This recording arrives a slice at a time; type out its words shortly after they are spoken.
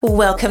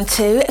Welcome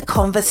to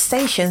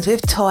Conversations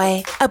with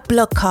Toy, a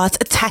blogcast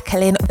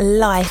tackling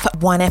life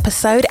one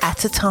episode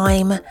at a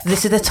time.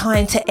 This is the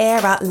time to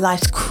air out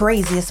life's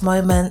craziest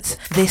moments.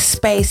 This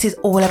space is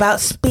all about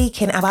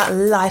speaking about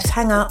life's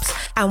hang-ups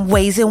and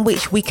ways in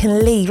which we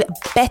can leave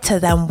better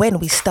than when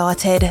we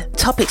started.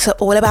 Topics are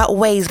all about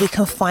ways we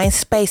can find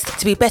space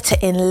to be better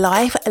in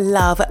life,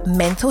 love,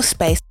 mental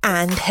space,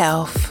 and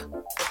health.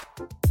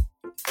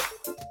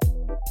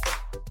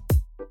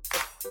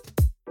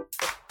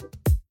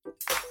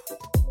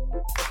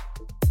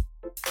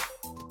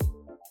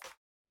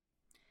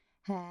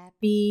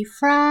 Happy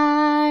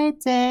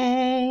Friday.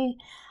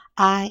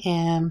 I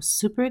am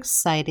super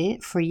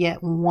excited for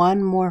yet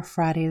one more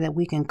Friday that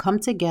we can come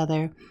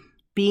together,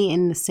 be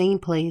in the same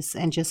place,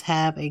 and just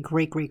have a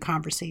great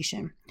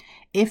conversation.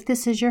 If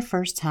this is your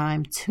first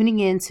time tuning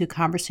in to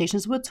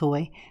Conversations with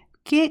Toy,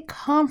 get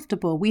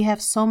comfortable. We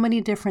have so many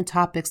different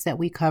topics that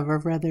we cover,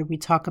 whether we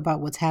talk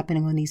about what's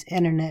happening on these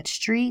internet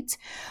streets,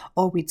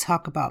 or we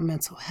talk about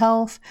mental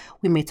health.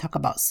 We may talk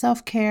about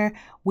self-care.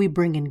 We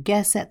bring in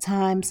guests at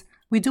times.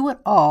 We do it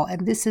all,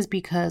 and this is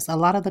because a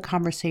lot of the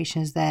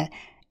conversations that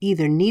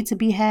either need to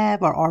be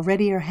had or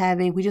already are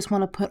having, we just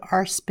want to put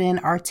our spin,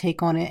 our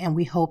take on it, and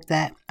we hope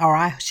that, or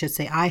I should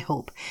say I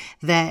hope,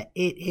 that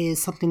it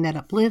is something that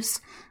uplifts,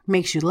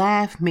 makes you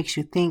laugh, makes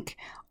you think,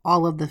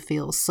 all of the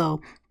feels.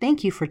 So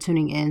thank you for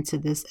tuning in to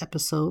this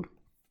episode.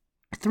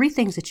 3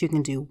 things that you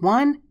can do.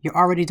 1, you're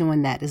already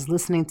doing that, is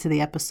listening to the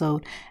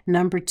episode.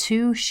 Number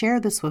 2, share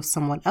this with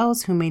someone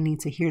else who may need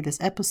to hear this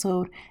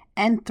episode.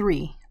 And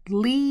 3,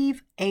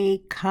 leave a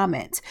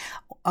comment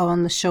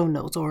on the show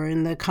notes or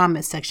in the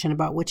comment section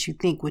about what you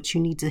think, what you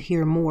need to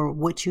hear more,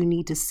 what you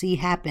need to see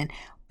happen,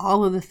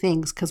 all of the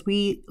things, because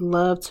we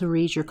love to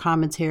read your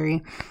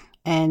commentary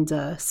and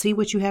see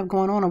what you have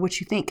going on or what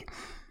you think.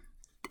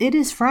 It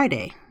is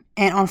Friday,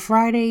 and on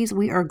Fridays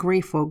we are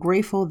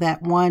grateful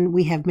that one,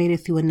 we have made it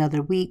through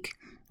another week.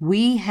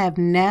 We have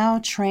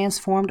now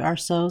transformed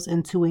ourselves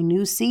into a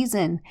new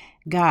season.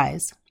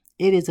 Guys,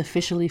 it is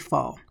officially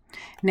fall.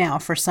 Now,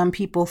 for some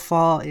people,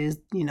 fall is,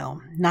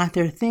 not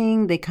their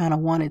thing. They kind of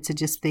want it to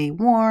just stay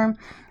warm,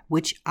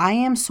 which I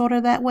am sort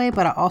of that way,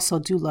 but I also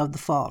do love the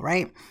fall,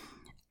 right?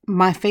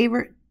 My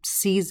favorite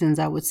seasons,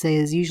 I would say,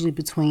 is usually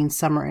between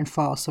summer and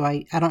fall. So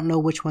I don't know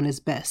which one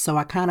is best. So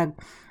I kind of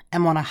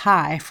am on a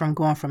high from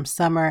going from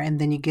summer and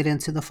then you get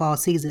into the fall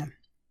season.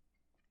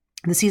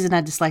 The season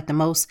I dislike the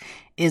most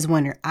is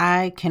winter.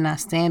 I cannot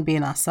stand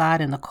being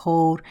outside in the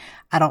cold.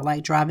 I don't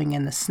like driving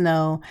in the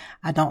snow.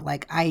 I don't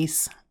like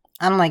ice.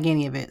 I don't like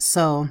any of it.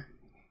 So,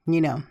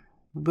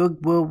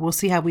 we'll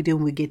see how we do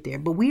when we get there.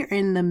 But we're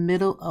in the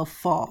middle of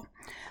fall.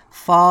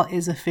 Fall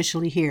is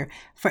officially here.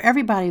 For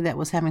everybody that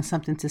was having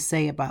something to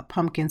say about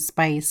pumpkin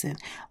spice and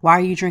why are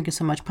you drinking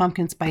so much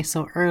pumpkin spice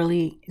so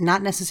early?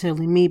 Not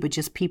necessarily me, but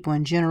just people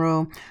in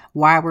general.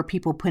 Why were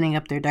people putting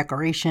up their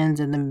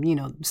decorations in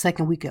the,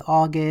 second week of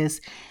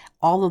August?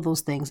 All of those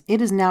things.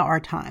 It is now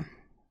our time.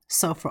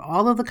 So for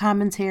all of the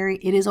commentary,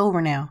 it is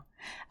over now.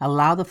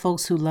 Allow the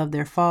folks who love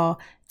their fall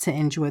to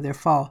enjoy their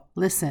fall.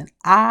 Listen,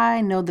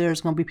 I know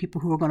there's going to be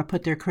people who are going to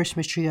put their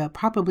Christmas tree up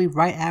probably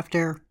right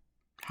after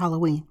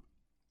Halloween.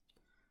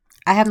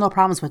 I have no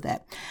problems with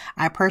that.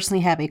 I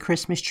personally have a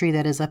Christmas tree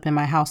that is up in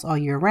my house all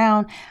year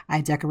round.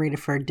 I decorate it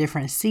for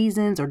different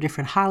seasons or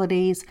different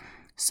holidays.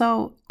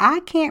 So I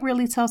can't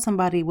really tell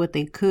somebody what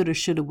they could or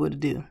should or would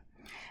do.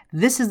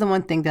 This is the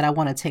one thing that I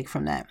want to take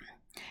from that.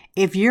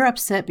 If you're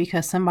upset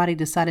because somebody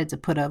decided to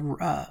put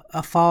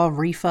a fall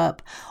wreath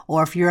up,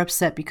 or if you're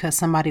upset because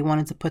somebody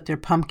wanted to put their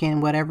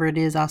pumpkin, whatever it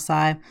is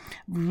outside,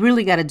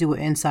 really got to do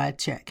an inside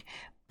check.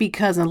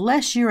 Because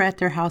unless you're at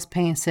their house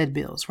paying said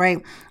bills,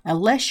 right?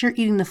 Unless you're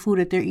eating the food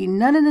that they're eating,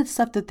 none of the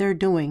stuff that they're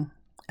doing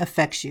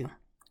affects you,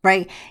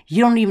 right?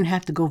 You don't even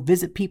have to go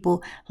visit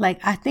people.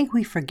 I think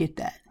we forget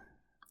that.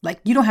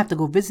 You don't have to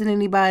go visit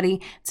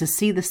anybody to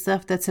see the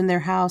stuff that's in their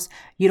house.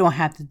 You don't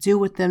have to deal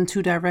with them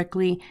too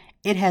directly.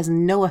 It has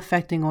no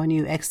affecting on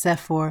you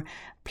except for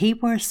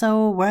people are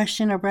so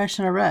rushing.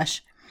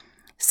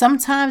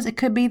 Sometimes it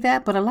could be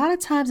that, but a lot of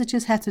times it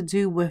just has to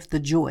do with the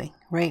joy,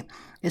 right?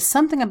 It's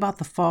something about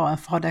the fall and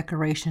fall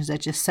decorations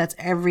that just sets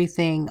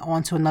everything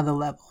onto another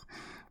level.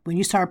 When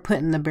you start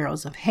putting the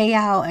barrels of hay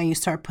out and you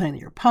start putting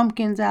your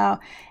pumpkins out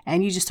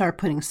and you just start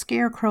putting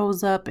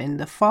scarecrows up and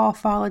the fall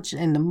foliage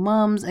and the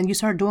mums and you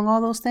start doing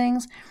all those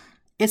things,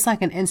 it's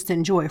like an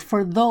instant joy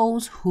for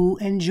those who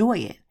enjoy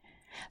it.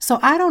 So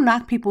I don't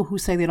knock people who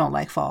say they don't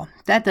like fall.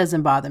 That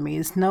doesn't bother me.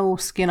 It's no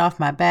skin off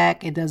my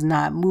back. It does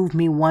not move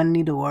me one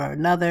needle or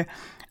another.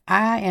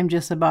 I am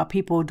just about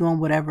people doing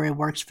whatever it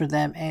works for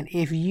them. And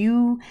if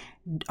you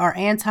are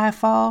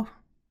anti-fall,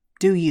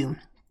 do you.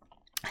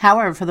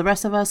 However, for the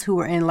rest of us who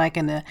are in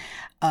a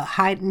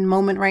heightened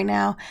moment right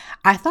now,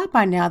 I thought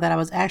by now that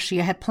I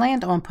had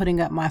planned on putting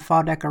up my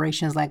fall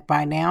decorations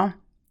by now.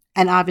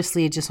 And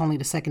obviously it's just only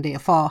the second day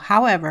of fall.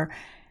 However,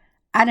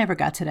 I never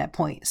got to that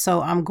point.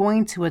 So I'm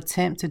going to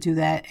attempt to do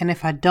that. And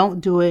if I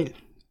don't do it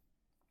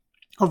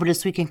over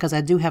this weekend, because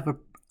I do have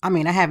I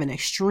mean, I have an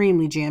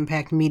extremely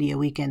jam-packed media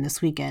weekend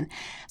this weekend.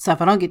 So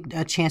if I don't get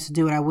a chance to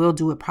do it, I will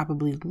do it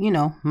probably,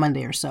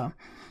 Monday or so.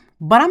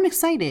 But I'm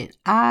excited.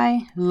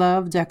 I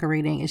love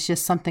decorating. It's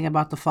just something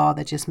about the fall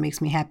that just makes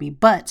me happy.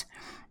 But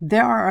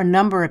there are a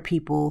number of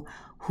people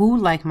who,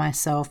 like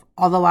myself,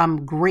 although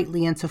I'm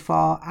greatly into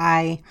fall,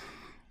 I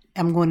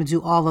am going to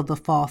do all of the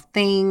fall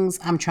things.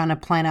 I'm trying to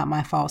plan out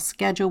my fall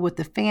schedule with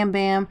the fam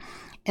bam.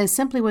 And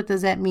simply, what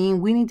does that mean?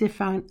 We need to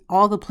find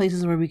all the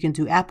places where we can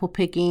do apple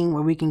picking,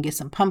 where we can get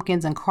some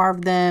pumpkins and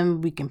carve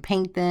them. We can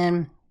paint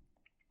them.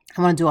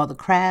 I want to do all the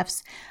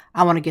crafts.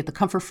 I want to get the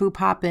comfort food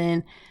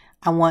popping.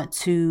 I want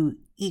to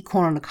eat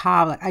corn on the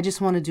cob. Like, I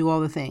just want to do all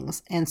the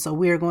things. And so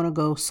we are going to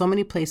go so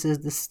many places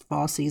this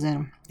fall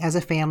season as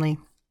a family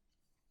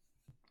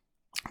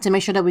to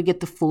make sure that we get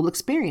the full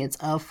experience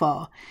of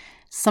fall.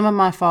 Some of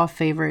my fall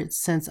favorites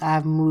since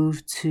I've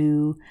moved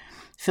to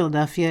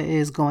Philadelphia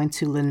is going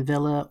to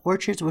Linvilla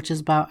Orchards, which is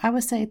about, I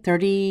would say,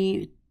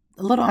 a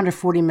little under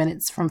 40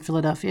 minutes from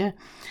Philadelphia.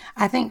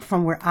 I think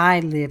from where I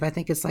live, I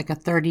think it's like a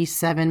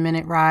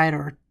 37-minute ride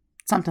or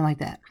something like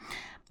that.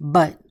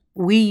 But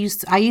the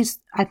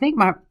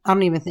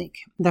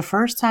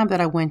first time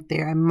that I went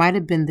there, it might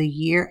have been the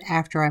year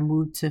after I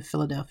moved to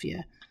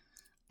Philadelphia.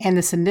 And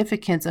the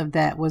significance of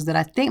that was that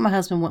I think my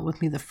husband went with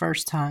me the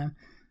first time.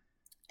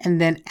 And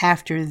then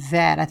after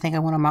that, I think I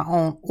went on my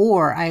own,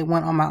 or I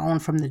went on my own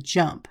from the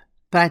jump.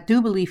 But I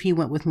do believe he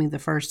went with me the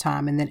first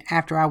time. And then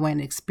after I went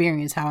and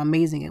experienced how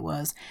amazing it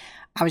was,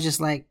 I was just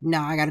like,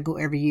 no, I got to go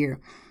every year.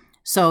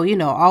 So,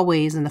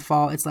 always in the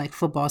fall, it's like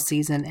football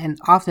season. And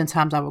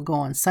oftentimes I would go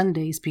on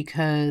Sundays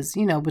because,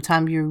 by the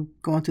time you're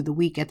going through the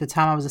week, at the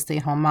time I was a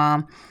stay-at-home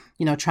mom,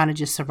 trying to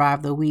just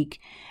survive the week.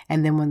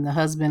 And then when the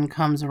husband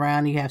comes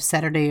around, you have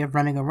Saturday of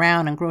running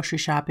around and grocery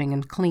shopping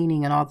and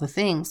cleaning and all the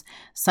things.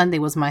 Sunday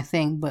was my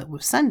thing. But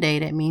with Sunday,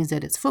 that means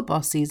that it's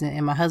football season.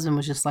 And my husband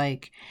was just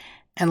like,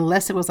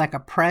 unless it was like a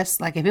press,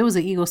 like if it was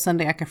an Eagles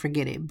Sunday, I could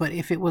forget it. But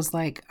if it was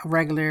like a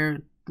regular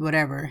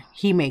whatever,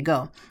 he may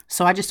go.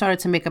 So I just started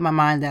to make up my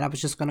mind that I was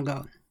just going to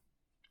go.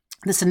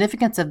 The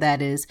significance of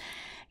that is,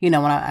 when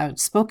I've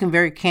spoken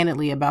very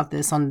candidly about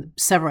this on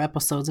several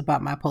episodes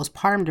about my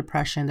postpartum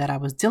depression that I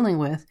was dealing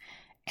with.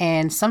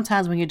 And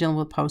sometimes when you're dealing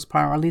with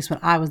postpartum, or at least when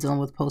I was dealing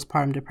with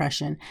postpartum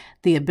depression,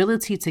 the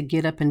ability to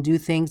get up and do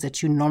things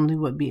that you normally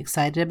would be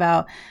excited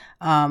about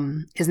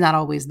is not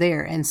always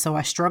there. And so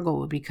I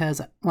struggled because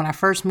when I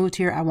first moved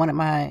here, I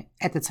wanted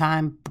at the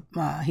time,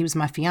 he was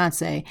my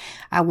fiance.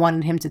 I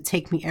wanted him to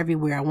take me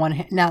everywhere.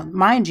 Now,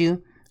 mind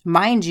you,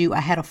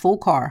 I had a full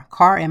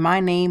car in my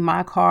name,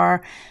 my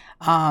car,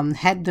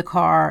 had the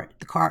car,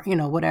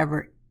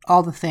 whatever,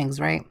 all the things,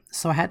 right?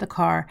 So I had the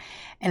car,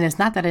 and it's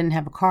not that I didn't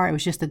have a car. It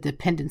was just a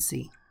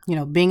dependency,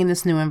 being in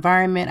this new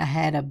environment. I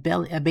had a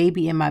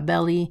baby in my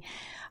belly.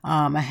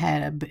 I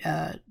had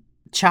a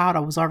child. I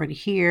was already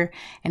here.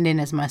 And then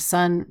as my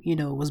son,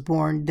 was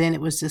born, then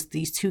it was just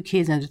these 2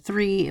 kids under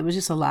 3. It was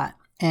just a lot.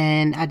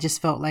 And I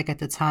just felt like at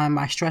the time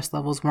my stress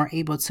levels weren't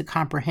able to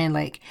comprehend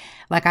like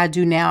I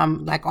do now.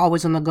 I'm like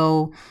always on the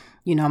go.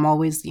 I'm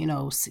always,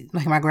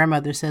 like my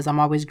grandmother says, I'm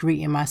always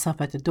greeting myself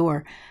at the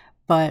door.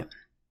 But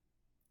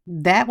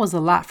that was a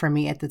lot for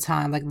me at the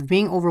time. Like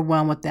being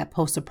overwhelmed with that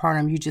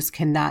postpartum, you just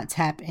cannot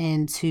tap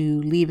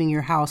into leaving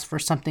your house for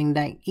something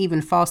that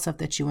even fall stuff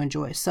that you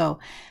enjoy. So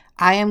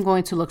I am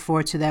going to look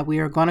forward to that. We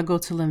are going to go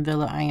to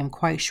Linvilla. I am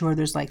quite sure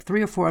there's like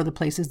 3 or 4 other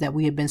places that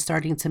we have been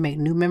starting to make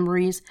new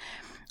memories.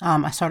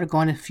 I started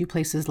going to a few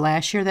places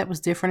last year that was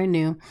different and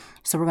new.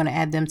 So we're going to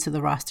add them to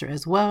the roster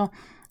as well.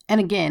 And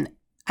again,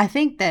 I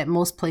think that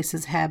most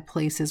places have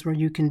places where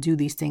you can do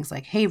these things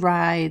like hay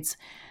rides,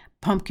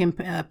 pumpkin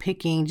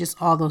picking,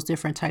 just all those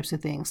different types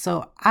of things.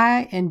 So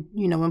I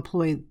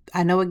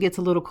know it gets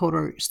a little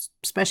colder,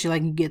 especially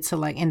like you get to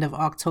like end of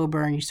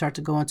October and you start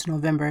to go into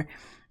November,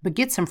 but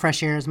get some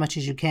fresh air as much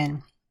as you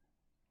can.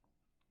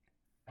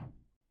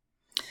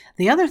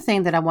 The other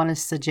thing that I want to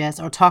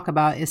suggest or talk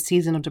about is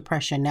seasonal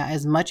depression. Now,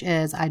 as much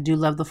as I do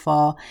love the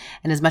fall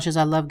and as much as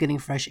I love getting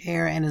fresh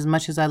air and as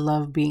much as I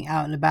love being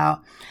out and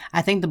about,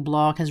 I think the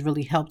blog has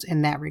really helped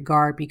in that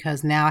regard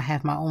because now I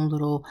have my own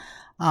little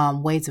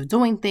ways of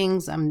doing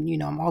things.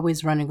 I'm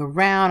always running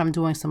around. I'm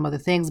doing some other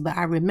things, but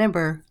I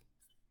remember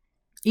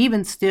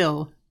even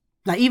still,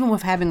 like even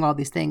with having all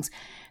these things,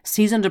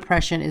 seasonal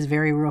depression is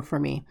very real for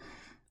me.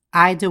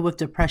 I deal with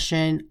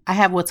depression. I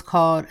have what's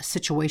called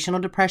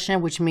situational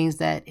depression, which means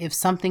that if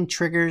something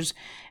triggers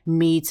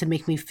me to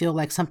make me feel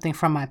like something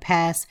from my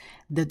past,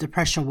 the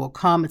depression will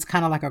come. It's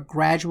kind of like a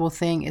gradual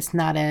thing. It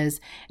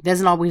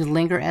doesn't always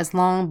linger as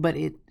long, but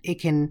it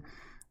can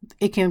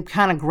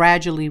kind of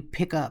gradually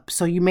pick up.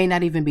 So you may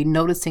not even be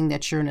noticing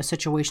that you're in a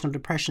situational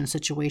depression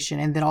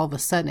situation. And then all of a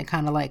sudden it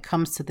kind of like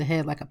comes to the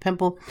head like a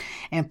pimple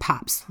and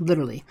pops,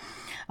 literally.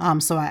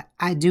 So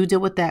I do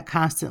deal with that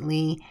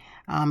constantly.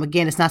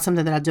 Again, it's not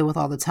something that I deal with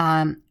all the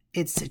time.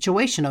 It's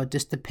situational. It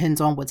just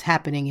depends on what's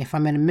happening. If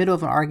I'm in the middle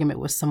of an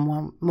argument with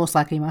someone, most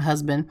likely my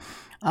husband,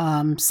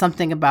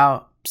 something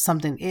about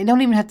something. It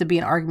don't even have to be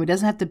an argument. It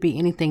doesn't have to be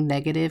anything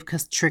negative,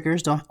 because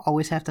triggers don't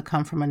always have to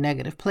come from a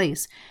negative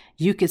place.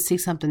 You could see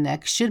something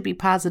that should be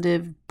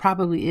positive,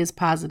 probably is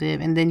positive,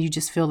 and then you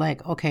just feel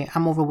like, okay,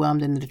 I'm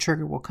overwhelmed, and the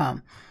trigger will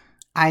come.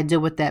 I deal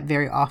with that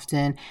very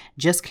often.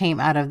 Just came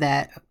out of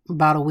that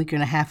about a week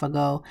and a half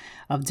ago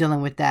of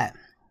dealing with that.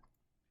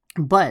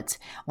 But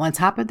on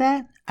top of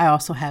that, I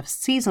also have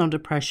seasonal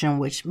depression,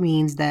 which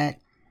means that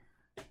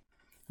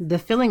the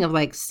feeling of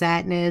like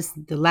sadness,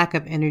 the lack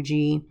of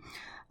energy,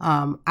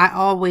 I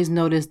always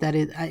notice that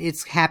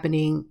it's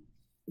happening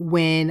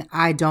when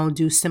I don't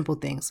do simple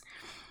things.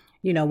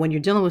 You know, when you're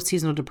dealing with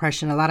seasonal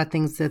depression, a lot of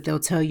things that they'll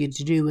tell you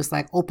to do is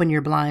like open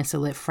your blinds to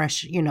let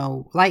fresh,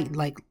 light,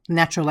 like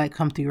natural light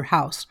come through your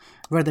house,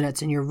 whether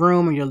that's in your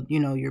room or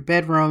your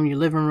bedroom, your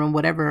living room,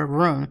 whatever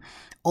room.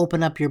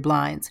 Open up your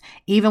blinds.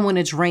 Even when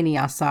it's rainy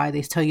outside,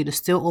 they tell you to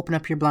still open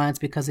up your blinds,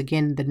 because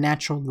again, the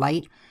natural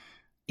light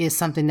is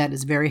something that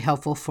is very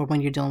helpful for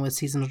when you're dealing with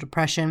seasonal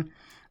depression.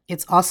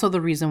 It's also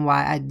the reason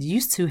why I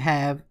used to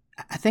have,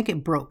 I think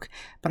it broke,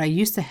 but I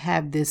used to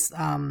have this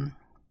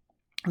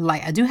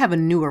light. I do have a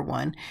newer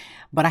one,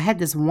 but I had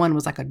this one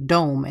was like a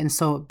dome. And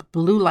so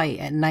blue light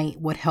at night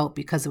would help,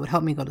 because it would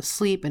help me go to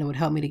sleep and it would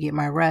help me to get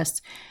my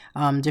rest,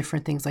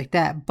 different things like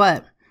that.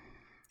 But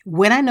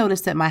when I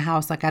noticed at my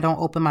house, like I don't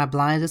open my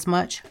blinds as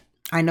much,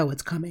 I know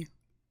it's coming.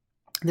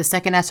 The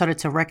second I started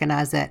to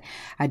recognize that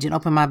I didn't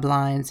open my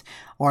blinds,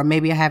 or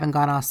maybe I haven't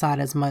gone outside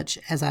as much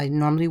as I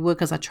normally would,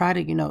 because I try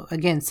to,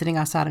 again, sitting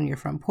outside on your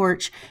front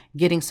porch,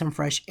 getting some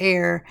fresh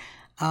air.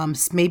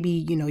 Maybe,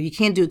 you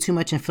can't do it too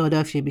much in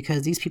Philadelphia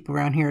because these people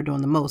around here are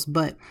doing the most.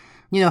 But,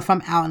 if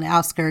I'm out in the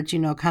outskirts,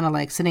 kind of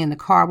like sitting in the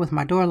car with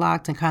my door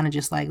locked and kind of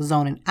just like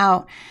zoning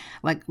out,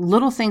 like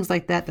little things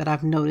like that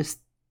I've noticed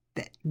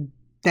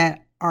that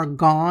are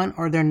gone,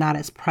 or they're not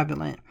as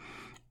prevalent.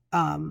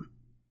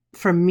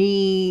 For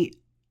me,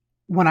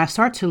 when I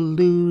start to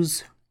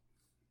lose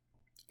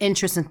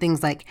interest in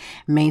things like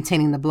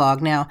maintaining the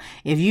blog. Now,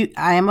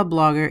 I am a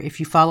blogger. If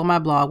you follow my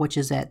blog, which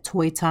is at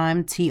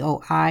toytime,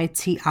 TOITIME.org,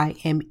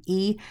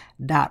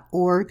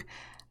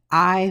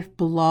 I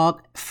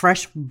blog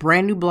fresh,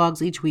 brand new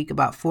blogs each week,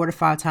 about 4 to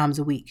 5 times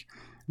a week.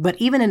 But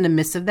even in the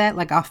midst of that,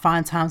 like I'll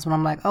find times when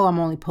I'm like, oh, I'm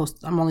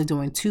only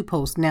doing 2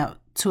 posts. Now,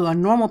 to a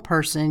normal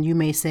person, you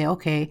may say,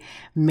 okay,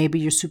 maybe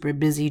you're super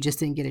busy, you just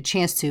didn't get a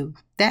chance to.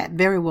 That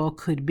very well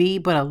could be,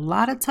 but a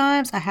lot of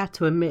times I have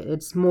to admit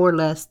it's more or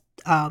less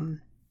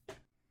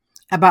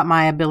about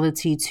my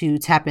ability to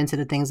tap into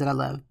the things that I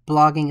love.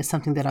 Blogging is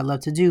something that I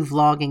love to do.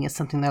 Vlogging is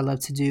something that I love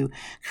to do.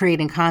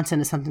 Creating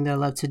content is something that I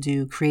love to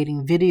do.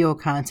 Creating video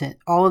content,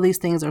 all of these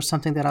things are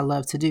something that I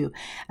love to do.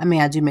 I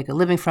mean, I do make a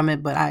living from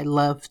it, but I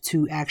love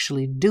to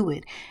actually do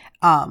it.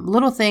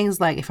 Little things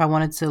like if I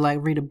wanted to like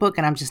read a book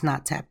and I'm just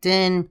not tapped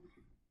in.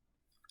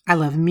 I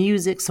love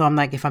music. So I'm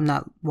like, if I'm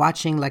not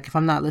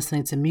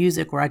listening to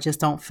music, or I just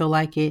don't feel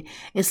like it,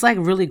 it's like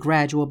really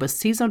gradual. But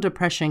seasonal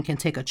depression can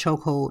take a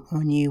chokehold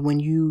on you when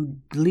you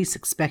least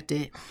expect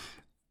it.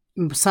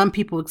 Some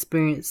people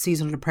experience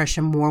seasonal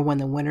depression more when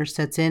the winter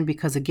sets in,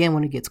 because again,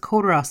 when it gets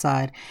colder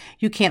outside,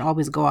 you can't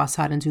always go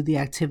outside and do the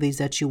activities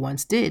that you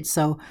once did.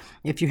 So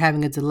if you're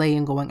having a delay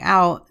in going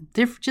out,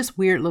 just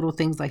weird little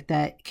things like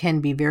that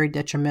can be very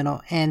detrimental.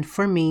 And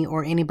for me,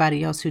 or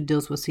anybody else who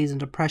deals with seasonal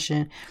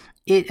depression,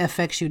 it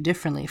affects you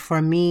differently.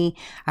 For me,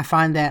 I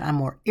find that I'm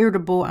more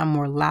irritable, I'm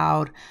more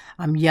loud,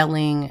 I'm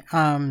yelling,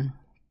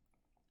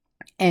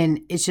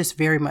 and it's just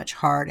very much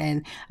hard.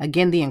 And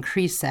again, the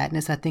increased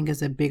sadness, I think,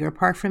 is a bigger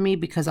part for me,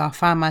 because I'll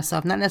find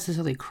myself not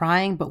necessarily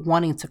crying, but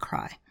wanting to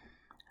cry,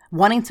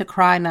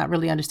 not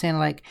really understanding,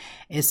 like,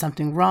 is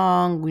something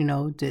wrong?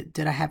 Did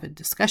I have a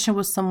discussion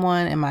with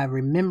someone? Am I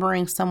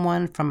remembering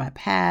someone from my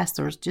past,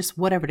 or just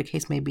whatever the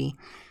case may be?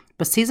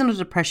 But seasonal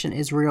depression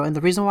is real. And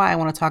the reason why I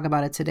want to talk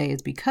about it today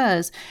is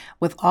because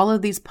with all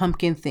of these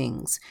pumpkin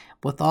things,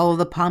 with all of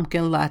the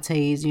pumpkin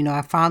lattes,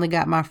 I finally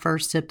got my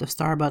first sip of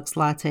Starbucks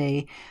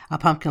latte, a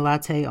pumpkin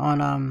latte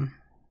on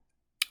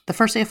the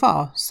first day of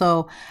fall.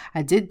 So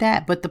I did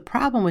that. But the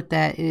problem with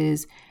that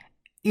is,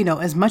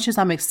 as much as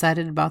I'm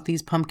excited about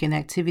these pumpkin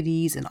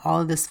activities and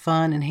all of this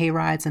fun and hay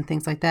rides and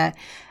things like that,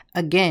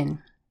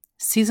 again,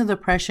 seasonal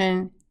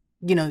depression,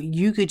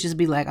 you could just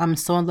be like, I'm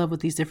so in love with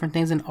these different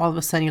things. And all of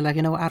a sudden you're like,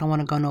 I don't want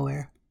to go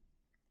nowhere.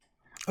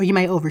 Or you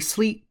might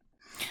oversleep.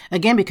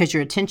 Again, because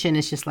your attention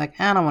is just like,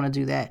 I don't want to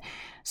do that.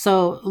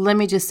 So let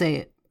me just say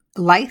it.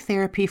 Light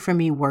therapy for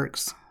me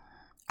works.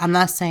 I'm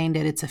not saying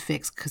that it's a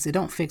fix, because it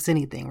don't fix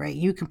anything, right?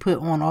 You can put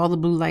on all the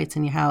blue lights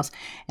in your house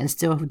and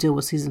still deal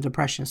with seasonal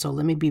depression. So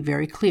let me be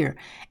very clear.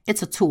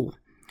 It's a tool.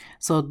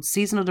 So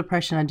seasonal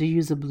depression, I do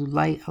use the blue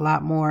light a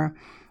lot more.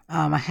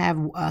 I have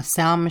a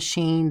sound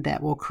machine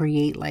that will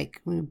create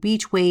like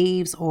beach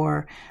waves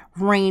or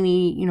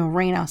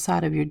rain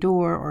outside of your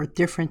door or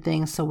different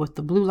things. So with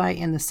the blue light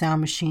and the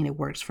sound machine, it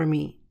works for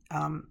me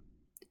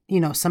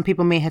some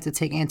people may have to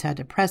take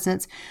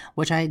antidepressants,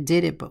 which I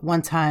did it. But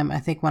one time, I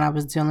think when I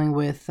was dealing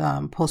with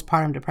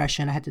postpartum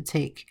depression, I had to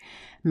take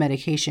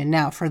medication.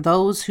 Now, for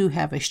those who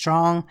have a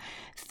strong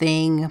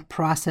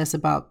process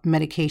about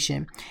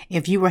medication,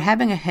 if you were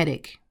having a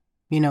headache,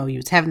 you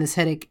was having this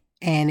headache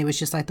and it was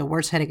just like the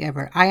worst headache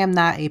ever. I am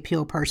not a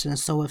pill person.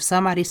 So if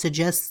somebody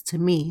suggests to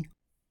me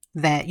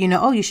that,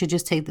 you should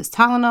just take this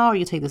Tylenol, or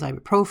you take this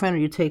ibuprofen, or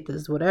you take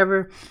this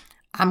whatever,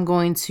 I'm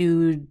going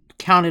to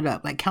count it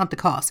up, like count the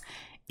cost.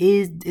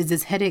 Is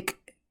this headache,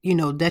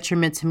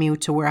 detriment to me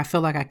to where I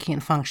feel like I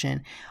can't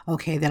function?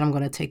 Okay, then I'm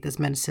going to take this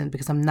medicine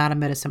because I'm not a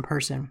medicine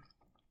person.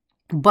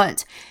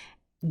 But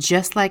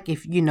just like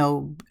if,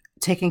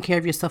 taking care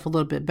of yourself a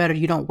little bit better,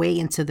 you don't wait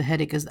until the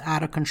headache is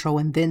out of control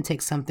and then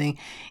take something.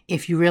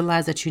 If you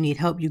realize that you need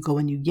help, you go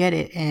and you get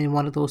it. And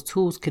one of those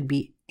tools could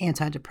be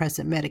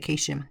antidepressant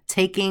medication,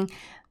 taking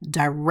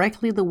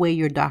directly the way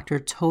your doctor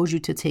told you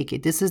to take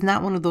it. This is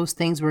not one of those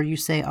things where you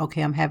say,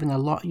 okay, I'm having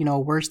a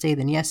worse day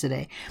than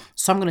yesterday,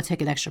 so I'm going to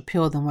take an extra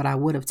pill than what I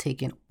would have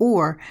taken.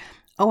 Or,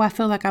 I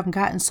feel like I've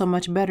gotten so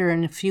much better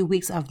in a few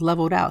weeks, I've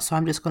leveled out, so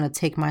I'm just going to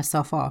take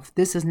myself off.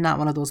 This is not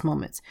one of those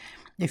moments.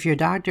 If your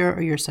doctor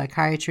or your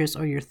psychiatrist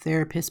or your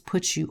therapist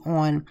puts you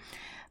on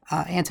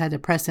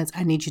antidepressants,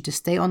 I need you to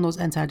stay on those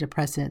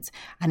antidepressants.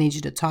 I need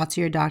you to talk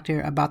to your doctor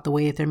about the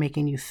way that they're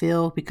making you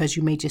feel, because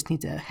you may just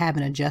need to have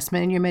an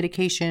adjustment in your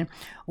medication,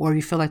 or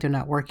you feel like they're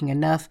not working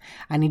enough.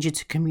 I need you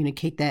to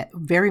communicate that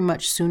very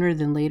much sooner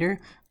than later.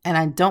 And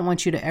I don't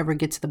want you to ever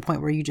get to the point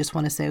where you just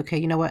want to say, okay,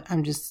 you know what?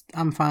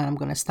 I'm fine. I'm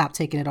going to stop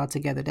taking it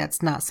altogether.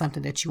 That's not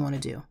something that you want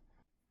to do.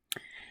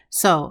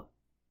 So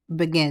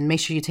again, make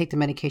sure you take the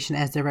medication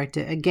as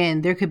directed.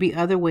 Again, there could be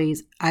other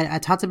ways. I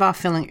talked about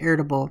feeling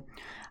irritable.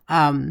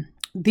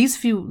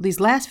 These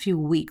last few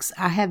weeks,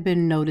 I have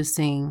been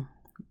noticing,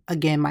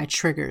 again, my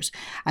triggers.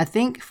 I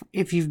think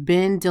if you've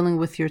been dealing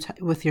with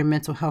your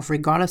mental health,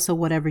 regardless of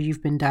whatever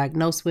you've been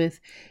diagnosed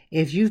with,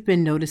 if you've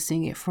been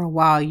noticing it for a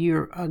while,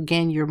 you're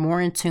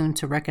more in tune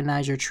to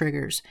recognize your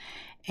triggers,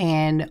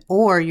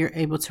 or you're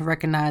able to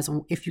recognize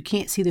if you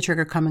can't see the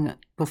trigger coming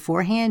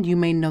beforehand, you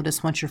may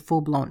notice once you're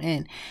full blown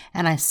in.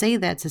 And I say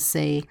that to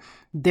say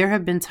there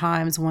have been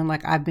times when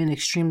I've been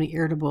extremely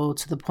irritable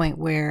to the point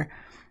where,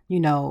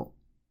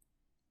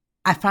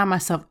 I find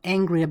myself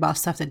angry about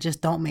stuff that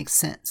just don't make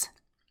sense.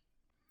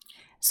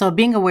 So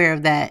being aware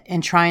of that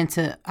and trying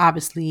to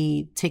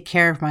obviously take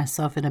care of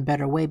myself in a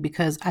better way,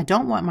 because I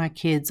don't want my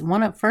kids,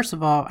 first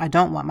of all, I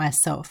don't want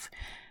myself.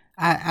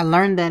 I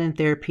learned that in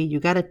therapy.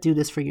 You got to do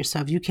this for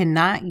yourself. You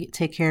cannot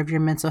take care of your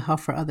mental health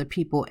for other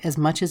people. As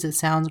much as it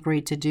sounds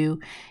great to do,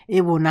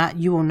 you will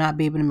not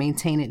be able to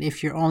maintain it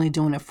if you're only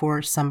doing it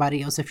for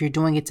somebody else. If you're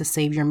doing it to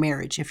save your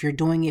marriage, if you're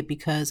doing it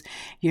because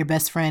your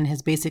best friend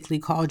has basically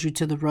called you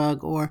to the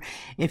rug, or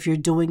if you're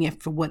doing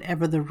it for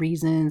whatever the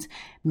reasons,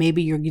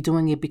 maybe you're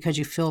doing it because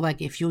you feel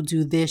like if you'll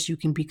do this, you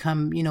can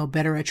become,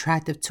 better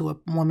attractive to a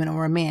woman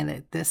or a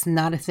man. That's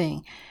not a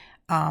thing.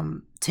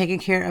 Taking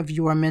care of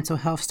your mental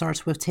health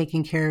starts with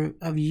taking care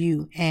of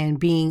you and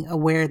being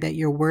aware that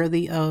you're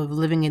worthy of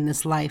living in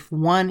this life.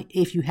 One,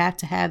 if you have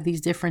to have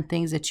these different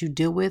things that you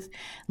deal with,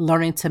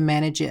 learning to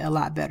manage it a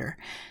lot better.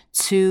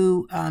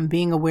 Two,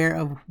 being aware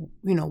of,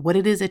 what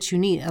it is that you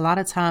need. A lot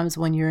of times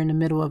when you're in the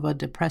middle of a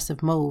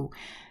depressive mode,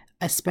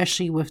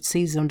 especially with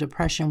seasonal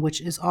depression,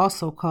 which is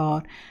also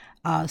called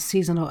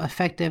seasonal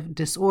affective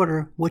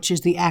disorder, which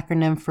is the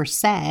acronym for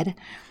SAD,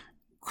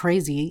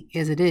 crazy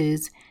as it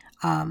is,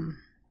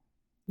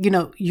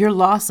 your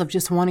loss of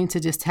just wanting to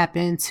just tap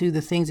into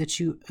the things that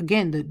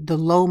the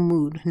low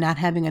mood, not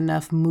having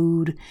enough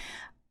mood.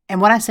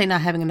 And when I say not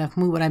having enough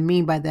mood, what I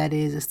mean by that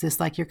is, it's this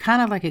you're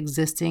kind of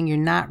existing. You're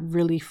not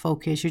really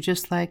focused. You're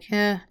just I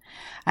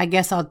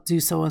guess I'll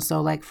do so and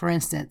so. For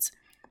instance,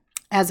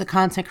 as a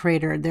content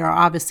creator, there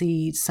are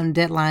obviously some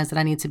deadlines that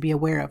I need to be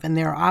aware of. And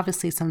there are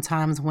obviously some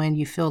times when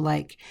you feel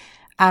like,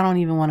 I don't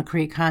even want to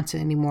create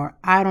content anymore.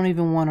 I don't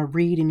even want to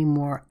read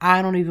anymore.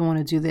 I don't even want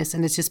to do this.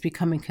 And it's just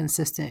becoming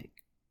consistent.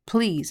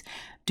 Please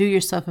do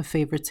yourself a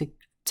favor to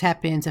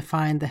tap in to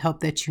find the help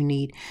that you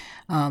need.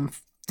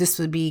 This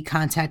would be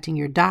contacting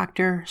your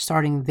doctor,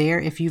 starting there.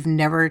 If you've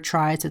never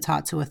tried to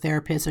talk to a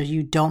therapist, or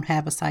you don't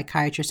have a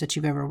psychiatrist that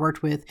you've ever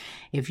worked with,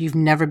 if you've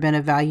never been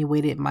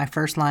evaluated, my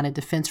first line of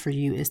defense for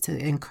you is to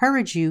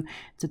encourage you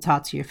to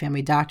talk to your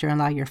family doctor and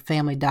allow your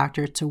family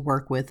doctor to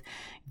work with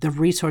the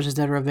resources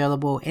that are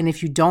available. And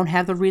if you don't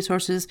have the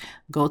resources,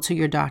 go to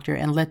your doctor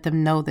and let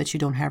them know that you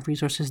don't have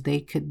resources.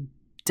 They could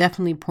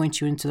definitely point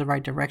you into the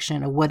right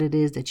direction of what it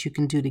is that you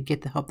can do to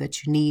get the help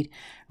that you need,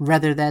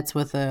 whether that's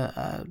with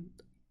a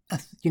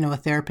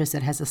therapist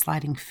that has a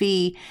sliding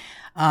fee,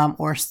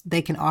 or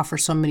they can offer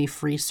so many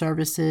free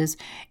services.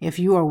 If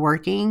you are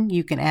working,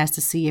 you can ask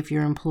to see if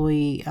your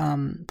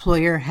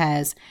employer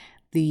has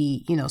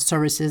the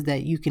services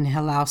that you can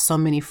allow so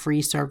many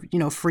free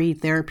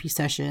therapy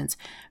sessions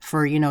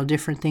for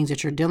different things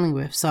that you're dealing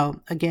with. So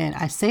again,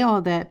 I say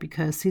all that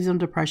because seasonal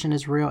depression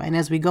is real, and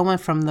as we go in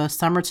from the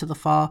summer to the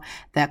fall,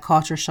 that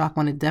culture shock,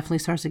 when it definitely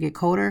starts to get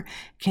colder,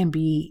 can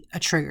be a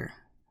trigger.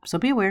 So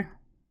be aware.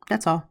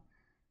 That's all.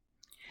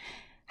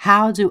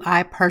 How do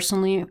I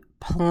personally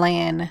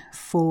plan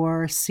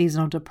for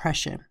seasonal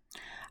depression?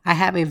 I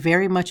have a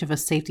very much of a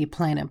safety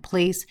plan in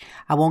place.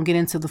 I won't get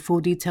into the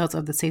full details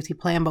of the safety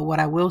plan, but what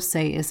I will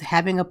say is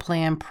having a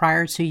plan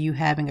prior to you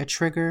having a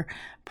trigger,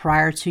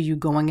 prior to you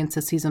going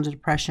into seasonal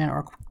depression,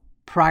 or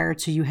prior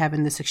to you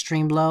having this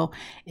extreme low,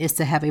 is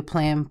to have a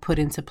plan put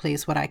into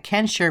place. What I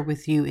can share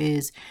with you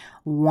is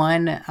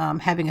one,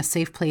 having a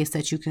safe place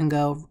that you can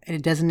go.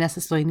 It doesn't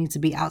necessarily need to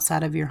be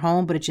outside of your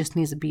home, but it just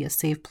needs to be a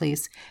safe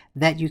place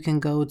that you can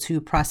go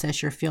to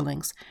process your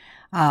feelings.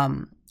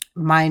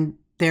 My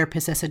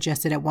therapist has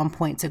suggested at one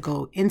point to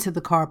go into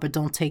the car, but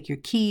don't take your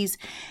keys,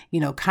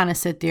 kind of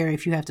sit there.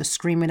 If you have to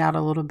scream it out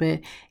a little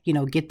bit,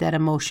 get that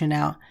emotion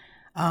out.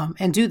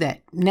 And do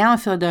that. Now in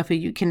Philadelphia,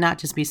 you cannot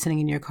just be sitting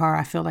in your car.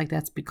 I feel like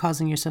that's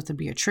causing yourself to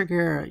be a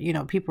trigger.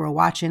 People are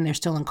watching, they're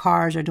still in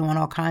cars, they're doing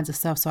all kinds of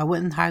stuff. So I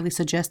wouldn't highly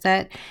suggest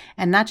that.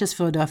 And not just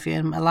Philadelphia.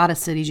 In a lot of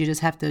cities, you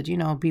just have to,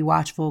 be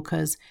watchful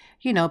because,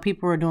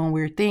 people are doing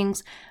weird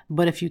things.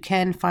 But if you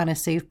can find a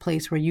safe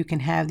place where you can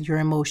have your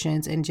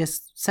emotions and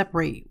just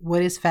separate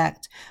what is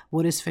fact,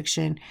 what is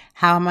fiction,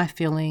 how am I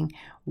feeling,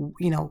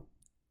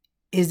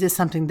 is this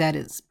something that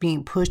is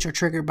being pushed or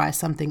triggered by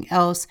something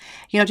else?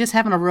 Just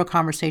having a real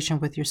conversation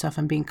with yourself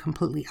and being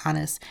completely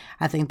honest.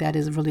 I think that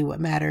is really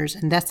what matters.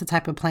 And that's the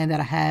type of plan that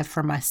I have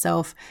for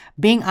myself.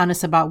 Being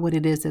honest about what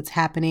it is that's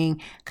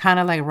happening, kind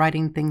of like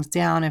writing things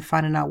down and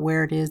finding out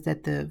where it is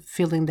that the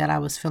feeling that I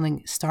was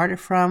feeling started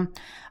from.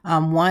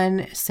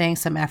 One, saying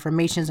some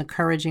affirmations,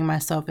 encouraging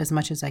myself as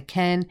much as I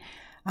can.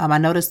 I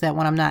notice that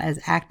when I'm not as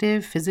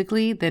active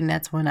physically, then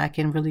that's when I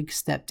can really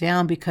step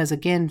down because,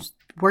 again,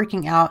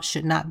 working out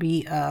should not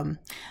be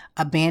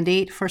a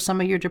Band-Aid for some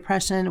of your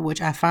depression,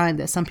 which I find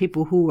that some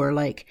people who are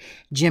like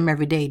gym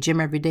every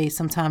day,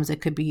 sometimes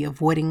it could be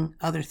avoiding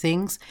other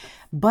things.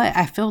 But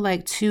I feel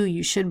like too,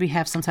 you should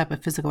have some type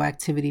of physical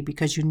activity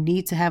because you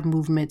need to have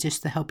movement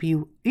just to help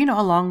you,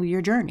 along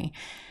your journey.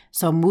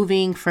 So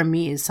moving for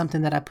me is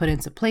something that I put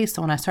into place.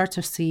 So when I start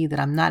to see that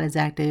I'm not as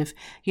active,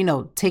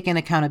 taking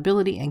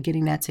accountability and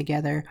getting that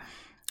together.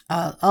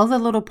 Other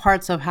little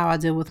parts of how I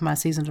deal with my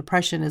seasonal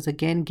depression is,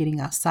 again, getting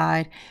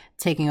outside,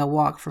 taking a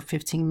walk for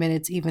 15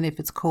 minutes, even if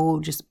it's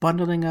cold, just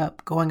bundling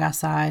up, going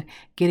outside,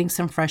 getting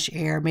some fresh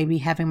air, maybe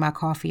having my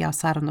coffee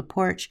outside on the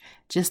porch,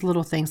 just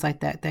little things like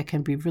that that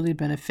can be really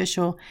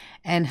beneficial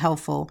and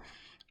helpful.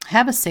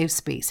 Have a safe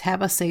space,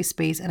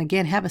 and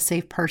again, have a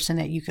safe person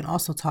that you can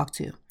also talk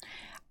to.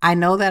 I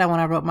know that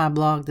when I wrote my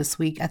blog this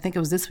week, I think it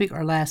was this week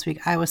or last week,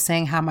 I was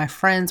saying how my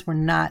friends were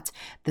not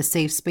the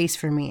safe space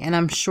for me. And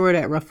I'm sure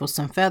that ruffles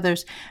some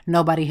feathers.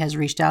 Nobody has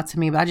reached out to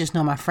me, but I just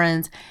know my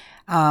friends.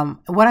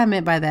 What I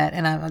meant by that,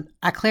 and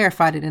I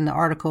clarified it in the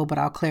article, but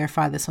I'll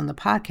clarify this on the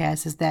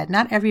podcast, is that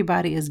not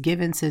everybody is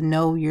given to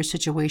know your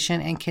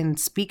situation and can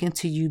speak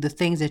into you the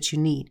things that you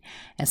need.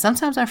 And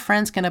sometimes our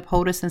friends can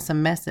uphold us in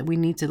some mess that we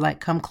need to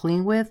come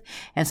clean with,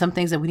 and some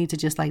things that we need to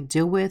just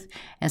deal with,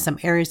 and some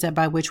areas that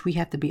by which we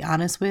have to be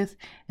honest with.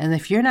 And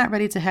if you're not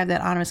ready to have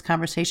that honest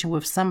conversation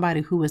with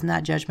somebody who is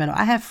not judgmental,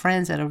 I have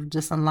friends that are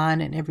just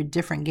online in every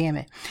different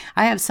gamut.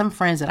 I have some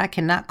friends that I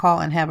cannot call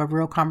and have a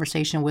real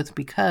conversation with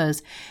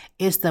because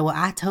it's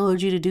I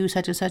told you to do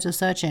such and such and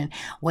such, and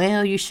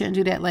well, you shouldn't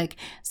do that.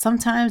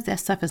 Sometimes that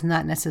stuff is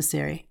not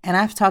necessary. And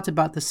I've talked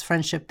about this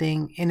friendship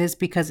thing, and it's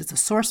because it's a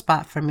sore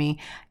spot for me.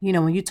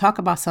 When you talk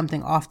about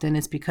something often,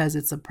 it's because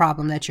it's a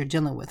problem that you're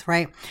dealing with,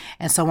 right?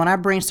 And so when I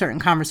bring certain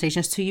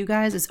conversations to you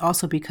guys, it's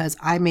also because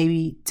I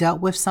maybe dealt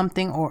with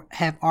something or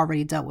have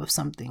already dealt with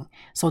something.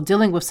 So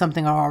dealing with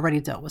something or already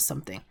dealt with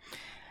something.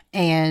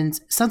 And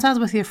sometimes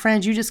with your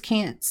friends, you just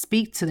can't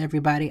speak to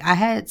everybody. I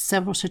had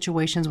several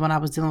situations when I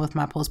was dealing with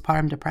my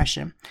postpartum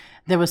depression.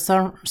 There was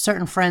some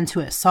certain friends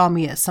who had saw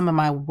me at some of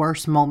my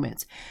worst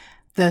moments.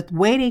 The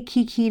way they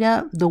kikied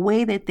up, the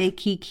way that they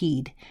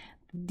kikied,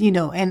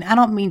 and I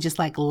don't mean just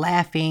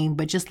laughing,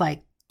 but just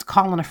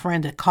calling a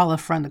friend to call a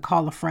friend to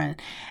call a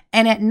friend.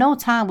 And at no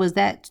time was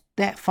that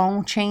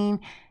phone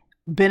chain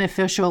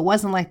beneficial. It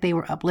wasn't like they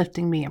were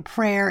uplifting me in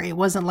prayer. It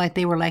wasn't like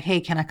they were like,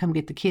 hey, can I come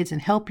get the kids and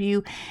help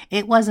you?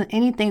 It wasn't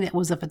anything that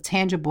was of a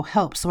tangible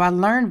help. So I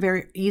learned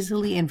very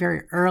easily and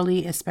very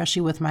early,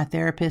 especially with my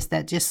therapist,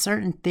 that just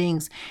certain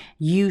things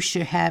you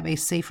should have a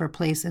safer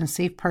place and a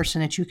safe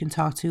person that you can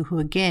talk to who,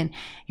 again,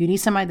 you need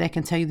somebody that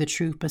can tell you the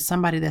truth, but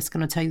somebody that's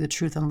going to tell you the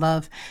truth in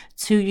love.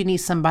 Two, you need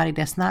somebody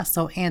that's not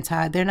so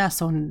they're not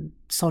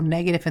so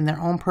negative in their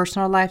own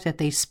personal life that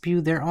they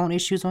spew their own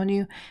issues on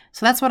you.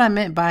 So that's what I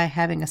meant by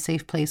having a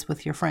safe place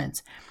with your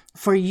friends.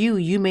 For you,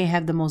 you may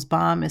have the most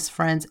bombest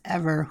friends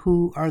ever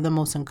who are the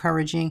most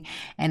encouraging.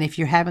 And if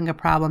you're having a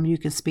problem, you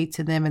can speak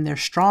to them and they're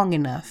strong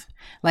enough.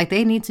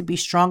 They need to be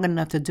strong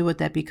enough to do it,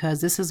 that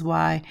because this is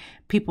why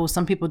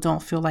some people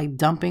don't feel like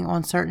dumping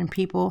on certain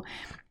people,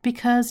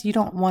 because you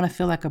don't want to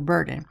feel like a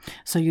burden.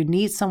 So you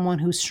need someone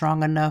who's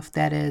strong enough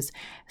that is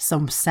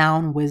some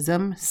sound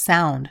wisdom,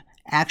 sound,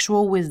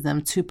 actual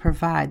wisdom to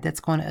provide that's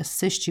going to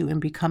assist you in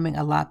becoming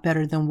a lot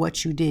better than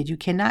what you did. You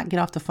cannot get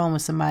off the phone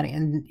with somebody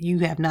and you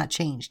have not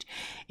changed.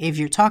 If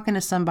you're talking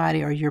to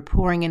somebody or you're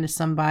pouring into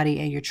somebody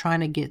and you're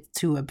trying to get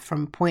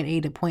from point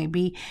A to point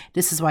B,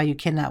 this is why you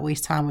cannot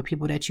waste time with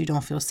people that you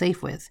don't feel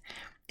safe with.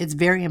 It's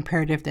very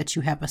imperative that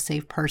you have a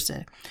safe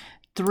person.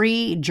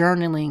 3,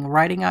 journaling,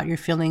 writing out your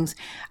feelings.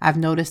 I've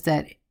noticed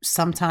that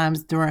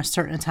sometimes during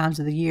certain times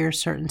of the year,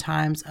 certain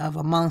times of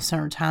a month,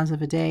 certain times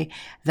of a day,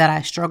 that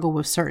I struggle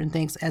with certain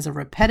things as a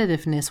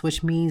repetitiveness,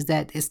 which means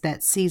that it's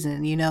that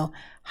season.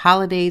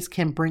 Holidays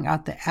can bring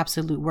out the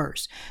absolute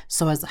worst.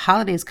 So as the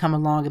holidays come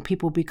along and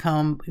people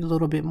become a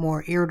little bit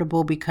more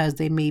irritable because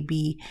they may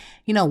be,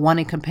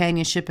 wanting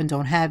companionship and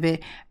don't have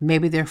it.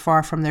 Maybe they're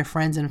far from their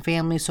friends and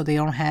family, so they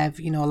don't have,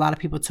 a lot of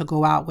people to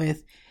go out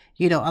with.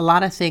 A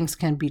lot of things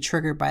can be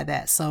triggered by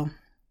that. So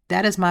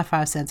that is my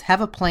 5 cents.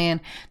 Have a plan,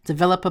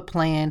 develop a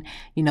plan,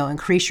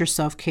 increase your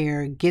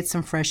self-care, get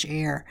some fresh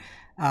air,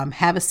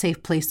 have a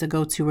safe place to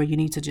go to where you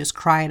need to just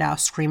cry it out,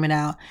 scream it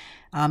out.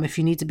 If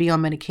you need to be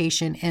on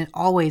medication, and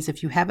always,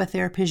 if you have a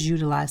therapist,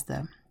 utilize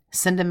them.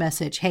 Send a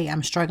message. Hey,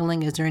 I'm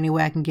struggling. Is there any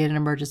way I can get an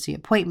emergency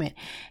appointment?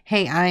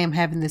 Hey, I am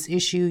having this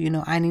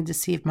issue. I need to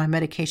see if my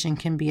medication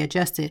can be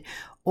adjusted.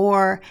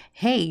 Or,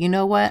 hey, you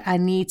know what? I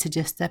need to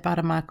just step out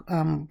of my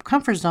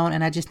comfort zone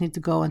and I just need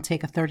to go and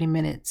take a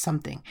 30-minute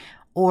something.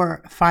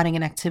 Or finding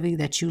an activity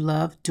that you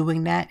love,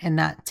 doing that and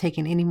not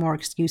taking any more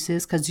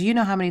excuses. Because you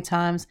know how many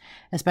times,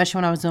 especially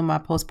when I was doing my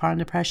postpartum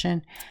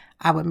depression,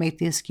 I would make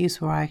the excuse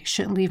where I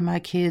shouldn't leave my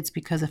kids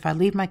because if I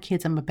leave my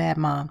kids, I'm a bad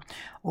mom.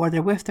 Or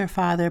they're with their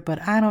father,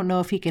 but I don't know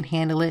if he can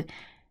handle it.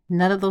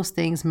 None of those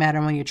things matter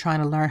when you're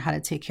trying to learn how to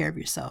take care of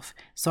yourself.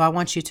 So I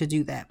want you to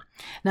do that.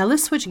 Now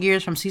let's switch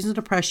gears from seasonal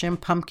depression,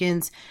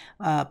 pumpkin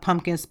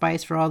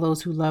spice for all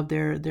those who love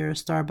their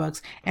Starbucks.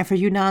 And for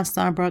you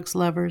non-Starbucks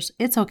lovers,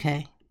 it's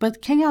okay. But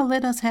can y'all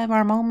let us have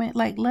our moment?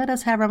 Let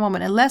us have our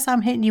moment. Unless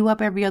I'm hitting you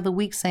up every other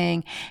week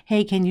saying,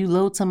 hey, can you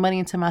load some money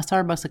into my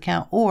Starbucks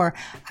account? Or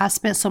I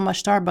spent so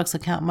much Starbucks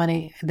account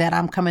money that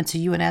I'm coming to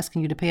you and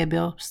asking you to pay a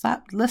bill.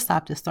 Stop. Let's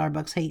stop this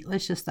Starbucks hate.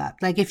 Let's just stop.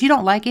 If you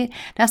don't like it,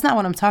 that's not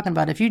what I'm talking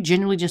about. If you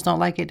genuinely just don't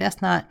like it,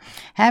 that's not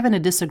having a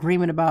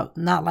disagreement about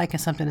not liking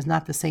something is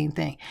not the same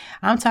thing.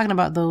 I'm talking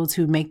about those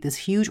who make this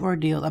huge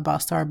ordeal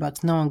about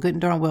Starbucks, knowing good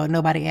and darn well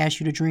nobody asked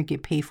you to drink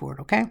it, pay for it.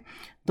 Okay.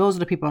 Those are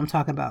the people I'm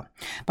talking about.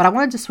 But I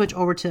wanted to switch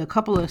over to a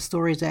couple of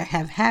stories that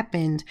have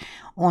happened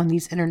on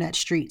these internet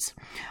streets.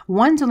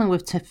 One dealing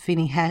with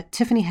Tiffany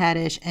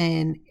Haddish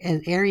and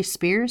Aries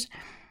Spears.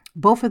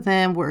 Both of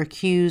them were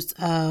accused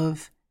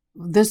of,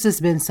 this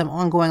has been some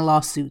ongoing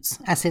lawsuits.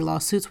 I say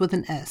lawsuits with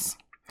an S,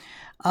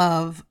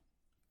 of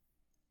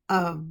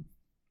some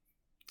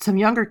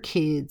younger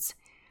kids.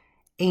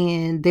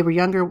 And they were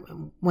younger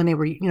when they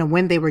were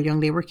young,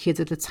 they were kids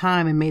at the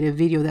time and made a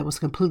video that was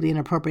completely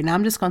inappropriate. Now,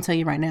 I'm just going to tell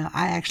you right now,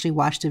 I actually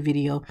watched the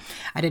video.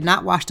 I did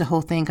not watch the whole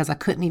thing because I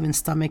couldn't even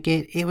stomach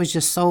it. It was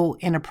just so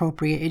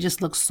inappropriate. It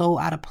just looked so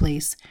out of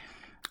place.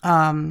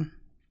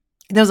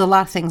 There's a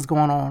lot of things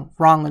going on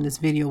wrong in this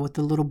video with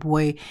the little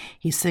boy.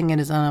 He's singing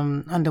his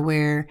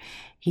underwear.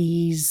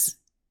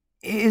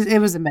 It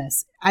was a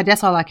mess.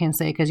 That's all I can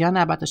say because y'all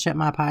not about to shut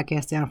my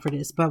podcast down for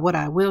this. But what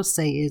I will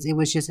say is it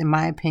was just, in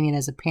my opinion,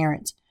 as a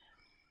parent,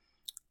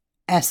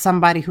 as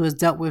somebody who has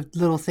dealt with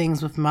little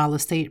things with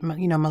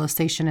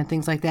molestation and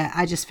things like that,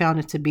 I just found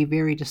it to be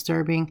very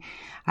disturbing.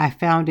 I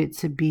found it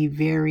to be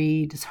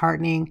very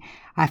disheartening.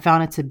 I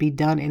found it to be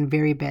done in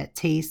very bad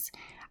taste.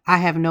 I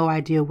have no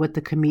idea what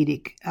the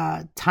comedic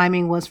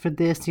timing was for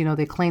this.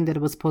 They claimed that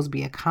it was supposed to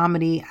be a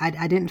comedy.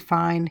 I didn't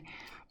find...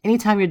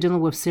 Anytime you're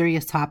dealing with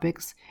serious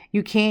topics,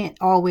 you can't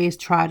always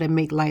try to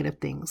make light of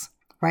things,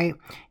 right?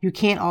 You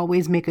can't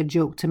always make a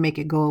joke to make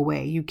it go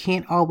away. You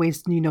can't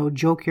always,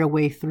 joke your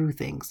way through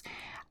things.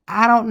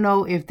 I don't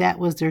know if that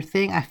was their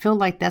thing. I feel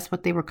like that's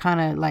what they were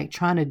kind of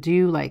trying to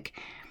do,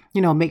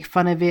 make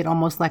fun of it,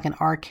 almost like an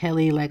R.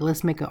 Kelly,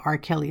 let's make an R.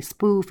 Kelly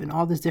spoof and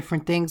all these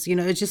different things.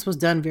 It just was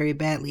done very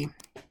badly.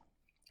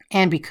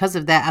 And because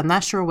of that, I'm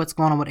not sure what's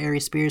going on with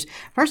Aries Spears.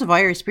 First of all,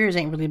 Aries Spears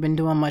ain't really been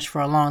doing much for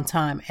a long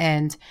time.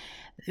 And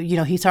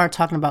he started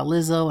talking about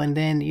Lizzo and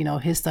then,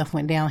 his stuff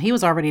went down. He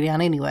was already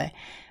down anyway.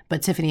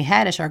 But Tiffany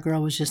Haddish, our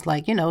girl, was just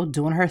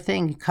doing her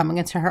thing, coming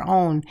into her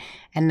own.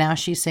 And now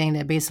she's saying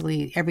that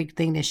basically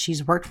everything that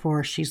she's worked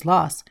for, she's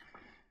lost.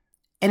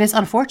 And it's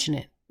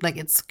unfortunate.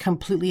 It's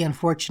completely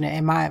unfortunate.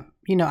 And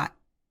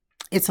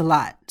it's a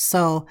lot.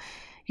 So,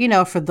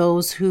 for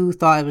those who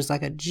thought it was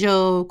like a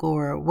joke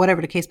or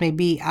whatever the case may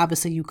be,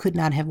 obviously you could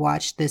not have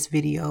watched this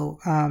video.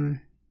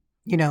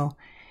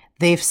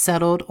 They've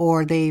settled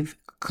or they've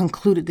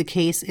concluded the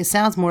case. It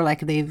sounds more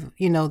like they've,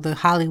 the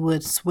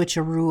Hollywood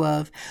switcheroo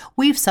of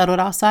we've settled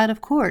outside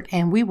of court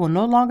and we will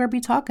no longer be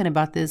talking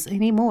about this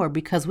anymore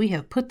because we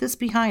have put this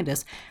behind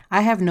us.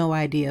 I have no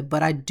idea,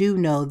 but I do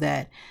know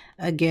that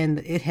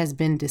Again, it has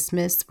been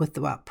dismissed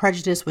without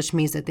prejudice, which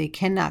means that they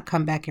cannot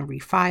come back and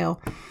refile,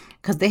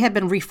 because they had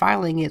been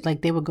refiling it.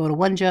 Like, they would go to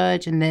one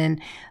judge, and then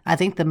I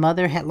think the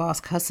mother had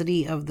lost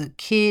custody of the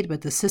kid,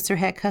 but the sister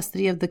had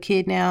custody of the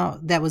kid now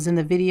that was in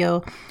the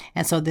video.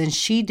 And so then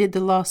she did the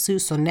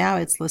lawsuit. So now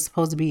it's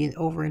supposed to be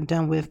over and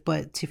done with.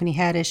 But Tiffany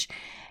Haddish,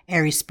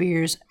 Aries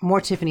Spears,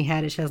 more Tiffany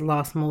Haddish has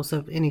lost most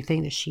of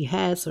anything that she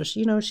has. So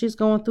she's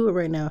going through it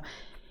right now.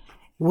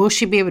 Will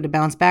she be able to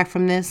bounce back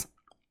from this?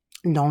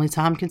 The only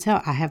time can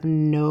tell. I have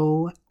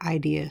no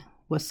idea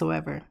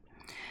whatsoever.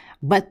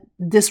 But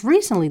this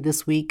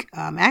week,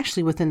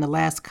 actually within the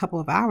last couple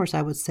of hours,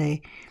 I would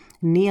say,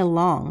 Nia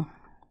Long.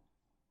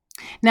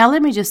 Now,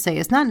 let me just say,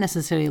 it's not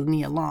necessarily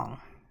Nia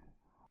Long.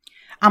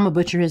 I'm going to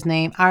butcher his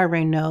name. I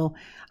already know.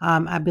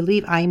 I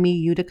believe Ime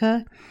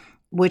Udoka,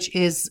 which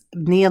is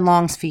Nia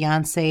Long's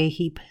fiance.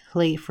 He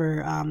played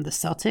for the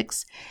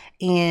Celtics,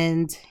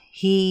 and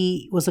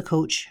he was a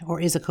coach,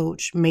 or is a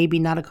coach, maybe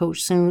not a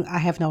coach soon. I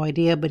have no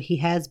idea, but he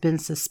has been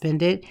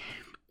suspended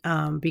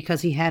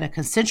because he had a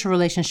consensual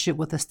relationship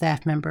with a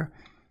staff member.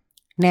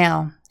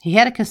 Now, he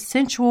had a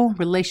consensual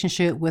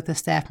relationship with a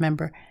staff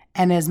member.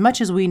 And as much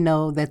as we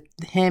know that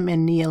him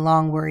and Nia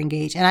Long were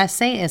engaged, and I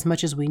say as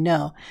much as we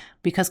know,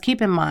 because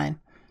keep in mind,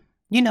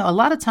 a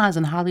lot of times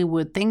in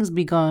Hollywood, things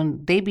be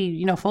going,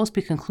 folks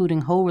be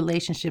concluding whole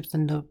relationships,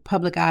 and the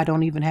public eye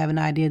don't even have an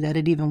idea that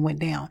it even went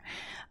down.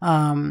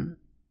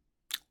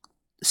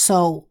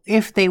 So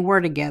if they were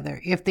together,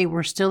 if they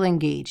were still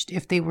engaged,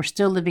 if they were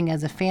still living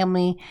as a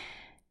family,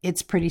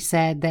 it's pretty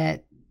sad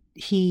that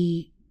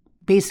he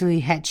basically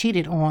had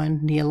cheated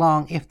on Nia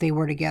Long if they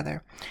were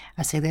together.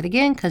 I say that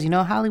again because,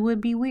 Hollywood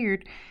be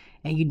weird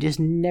and you just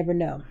never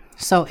know.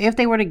 So if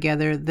they were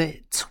together, the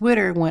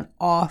Twitter went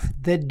off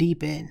the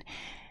deep end.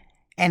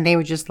 And they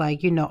were just like,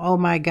 oh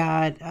my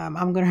God,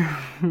 I'm going to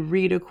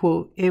read a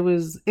quote. It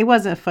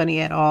wasn't funny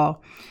at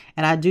all.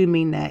 And I do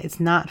mean that. It's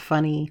not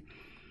funny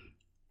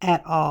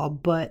at all.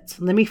 But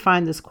let me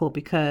find this quote,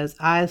 because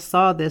I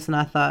saw this and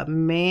I thought,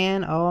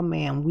 man, oh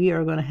man, we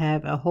are going to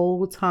have a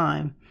whole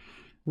time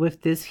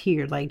with this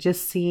here. Like,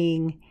 just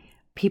seeing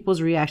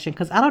people's reaction.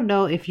 Because I don't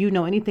know if you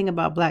know anything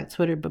about Black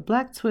Twitter, but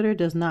Black Twitter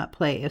does not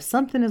play. If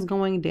something is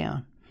going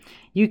down,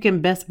 you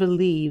can best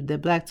believe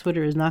that Black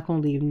Twitter is not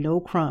going to leave no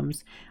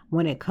crumbs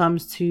when it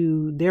comes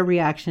to their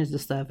reactions to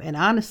stuff. And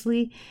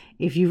honestly,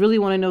 if you really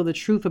want to know the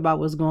truth about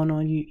what's going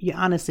on, you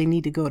honestly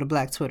need to go to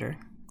Black Twitter.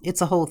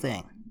 It's a whole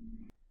thing.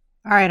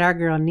 All right, our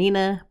girl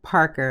Nina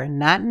Parker,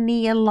 not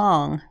Nia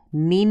Long,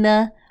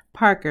 Nina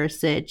Parker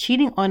said,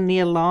 cheating on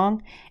Nia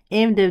Long,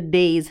 end of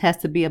days has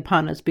to be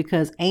upon us,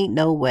 because ain't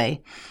no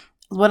way.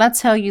 When I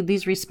tell you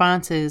these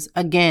responses,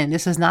 again,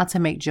 this is not to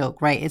make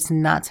joke, right? It's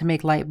not to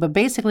make light, but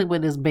basically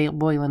what it's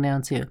boiling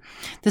down to.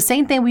 The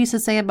same thing we used to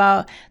say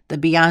about the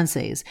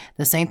Beyoncés,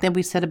 the same thing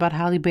we said about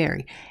Halle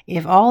Berry.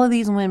 If all of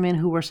these women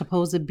who were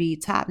supposed to be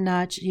top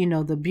notch,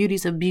 the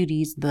beauties of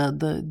beauties,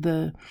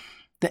 the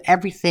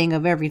everything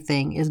of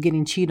everything is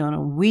getting cheated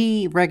on,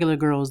 we regular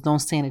girls don't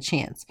stand a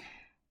chance.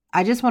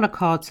 I just want to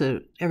call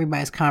to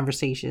everybody's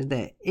conversation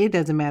that it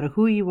doesn't matter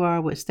who you are,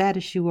 what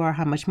status you are,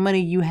 how much money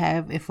you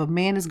have. If a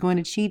man is going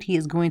to cheat, he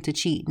is going to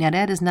cheat. Now,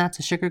 that is not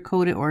to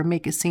sugarcoat it or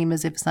make it seem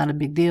as if it's not a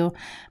big deal,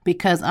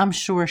 because I'm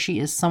sure she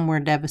is somewhere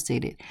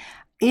devastated.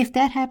 If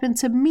that happened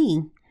to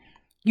me,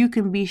 you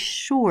can be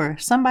sure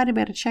somebody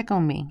better check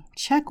on me.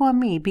 Check on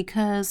me,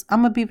 because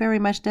I'm going to be very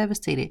much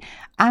devastated.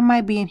 I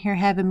might be in here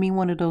having me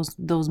one of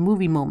those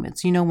movie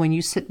moments, when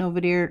you're sitting over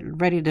there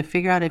ready to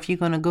figure out if you're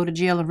going to go to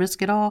jail and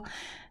risk it all.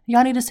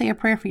 Y'all need to say a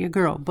prayer for your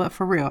girl. But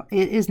for real,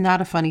 it is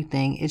not a funny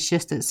thing. It's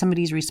just that some of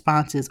these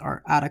responses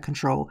are out of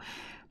control.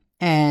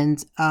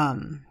 And,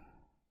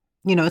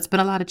 it's been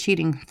a lot of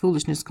cheating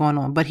foolishness going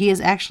on. But he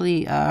is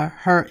actually,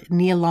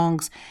 Nia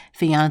Long's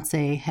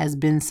fiance has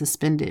been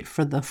suspended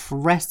for the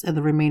rest of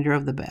the remainder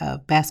of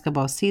the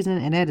basketball season.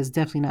 And that is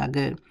definitely not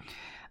good.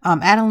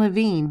 Adam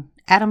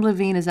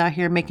Levine is out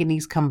here making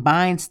these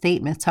combined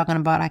statements talking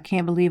about, I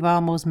can't believe I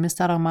almost missed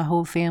out on my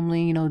whole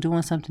family,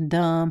 doing something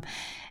dumb,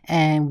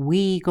 and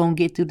we gonna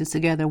get through this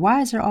together.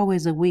 Why is there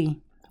always a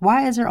we?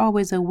 Why is there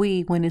always a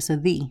we when it's a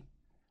thee?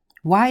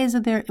 Why is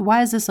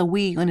this a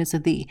we when it's a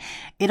thee?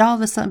 It all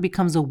of a sudden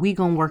becomes a we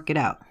gonna work it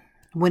out,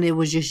 when it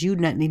was just you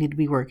that needed to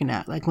be working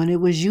out. Like, when it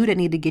was you that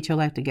needed to get your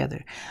life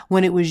together,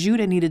 when it was you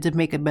that needed to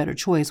make a better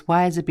choice.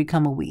 Why has it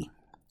become a we?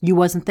 You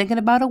wasn't thinking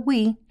about a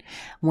we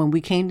when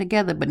we came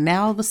together, but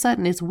now all of a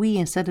sudden it's we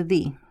instead of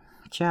thee.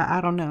 Child,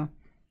 I don't know.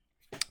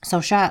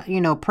 So,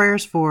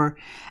 prayers for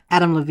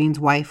Adam Levine's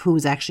wife, who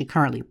is actually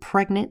currently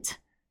pregnant.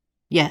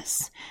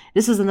 Yes,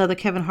 this is another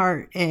Kevin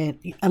Hart, and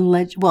we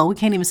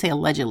can't even say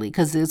allegedly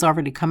because it's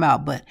already come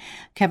out, but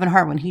Kevin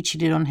Hart, when he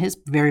cheated on his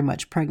very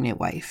much pregnant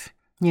wife,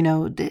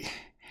 y'all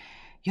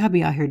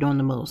be out here doing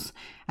the most.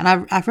 And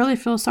I really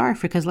feel sorry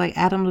for, because like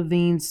Adam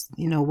Levine's,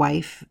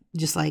 wife,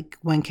 just like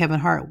when Kevin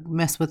Hart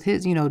messed with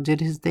his,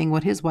 did his thing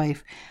with his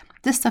wife,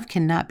 this stuff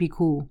cannot be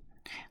cool.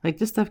 Like,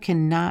 this stuff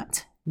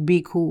cannot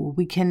be cool.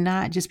 We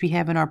cannot just be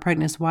having our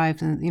pregnant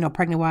wives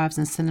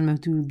and sending them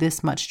through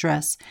this much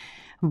stress.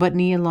 But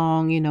Nia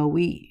Long,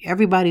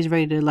 everybody's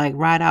ready to like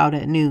ride out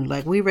at noon.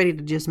 Like we ready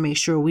to just make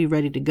sure we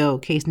ready to go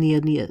in case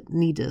Nia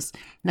need us.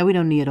 Now we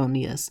don't need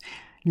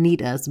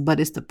us, but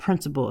it's the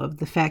principle of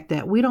the fact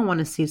that we don't want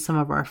to see some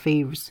of our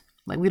favorites.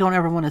 Like we don't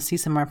ever want to see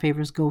some of our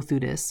favorites go through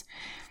this.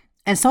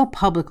 And so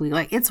publicly,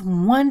 like it's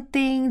one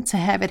thing to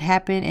have it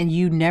happen and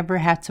you never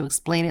have to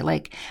explain it.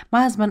 Like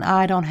my husband and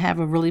I don't have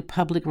a really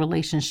public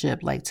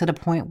relationship, like to the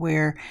point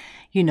where,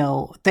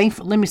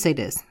 let me say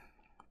this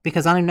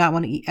because I do not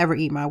want to ever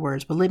eat my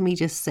words, but let me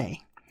just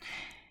say,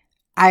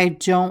 I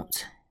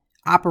don't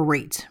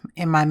operate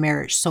in my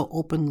marriage so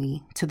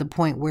openly to the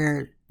point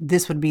where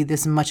this would be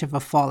this much of a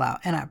fallout.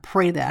 And I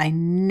pray that I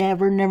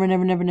never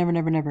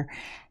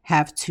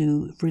have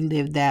to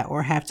relive that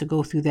or have to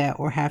go through that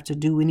or have to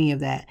do any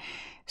of that.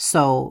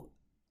 So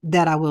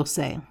that I will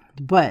say.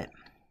 But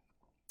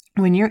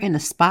when you're in the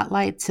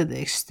spotlight to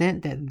the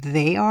extent that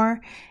they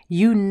are,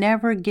 you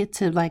never get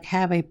to like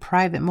have a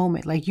private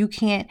moment. Like you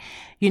can't,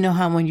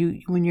 how when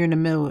you're in the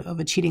middle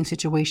of a cheating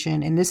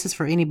situation, and this is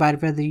for anybody,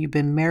 whether you've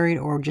been married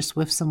or just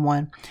with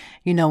someone,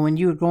 when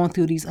you're going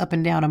through these up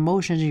and down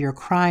emotions, and you're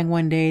crying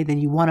one day,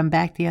 then you want them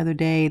back the other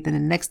day, then the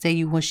next day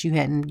you wish you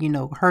hadn't,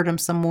 hurt them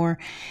some more.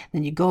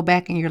 Then you go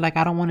back and you're like,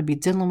 I don't want to be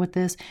dealing with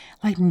this.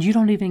 Like you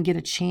don't even get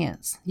a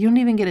chance. You don't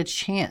even get a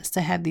chance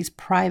to have these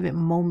private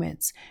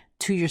moments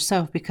to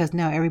yourself, because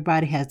now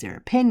everybody has their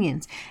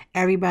opinions.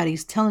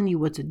 Everybody's telling you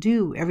what to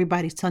do.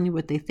 Everybody's telling you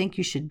what they think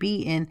you should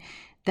be. And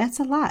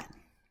that's a lot.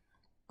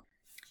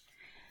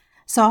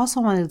 So I also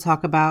wanted to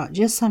talk about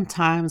just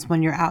sometimes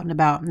when you're out and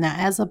about. Now,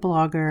 as a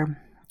blogger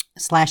 /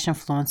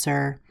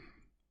 influencer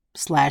 /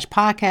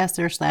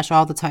 podcaster /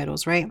 all the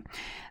titles, right?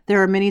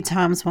 There are many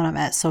times when I'm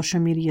at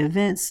social media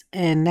events,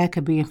 and that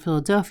could be in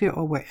Philadelphia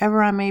or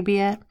wherever I may be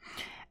at.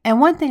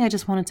 And one thing I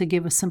just wanted to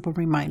give a simple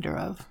reminder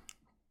of,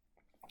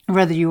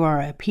 whether you are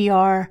a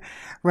PR,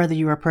 whether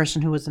you're a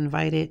person who was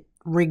invited,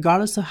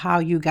 regardless of how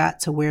you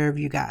got to wherever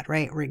you got,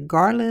 right?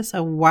 Regardless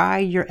of why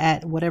you're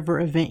at whatever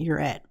event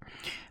you're at,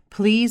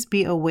 please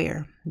be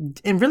aware.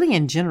 And really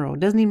in general,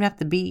 it doesn't even have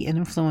to be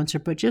an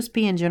influencer, but just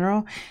be in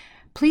general.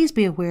 Please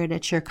be aware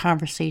that your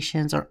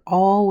conversations are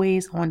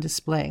always on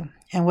display.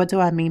 And what do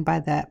I mean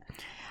by that?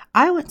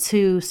 I went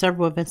to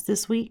several events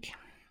this week,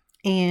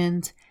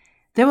 and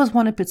there was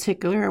one in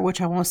particular,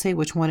 which I won't say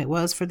which one it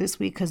was for this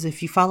week, because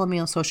if you follow me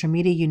on social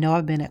media,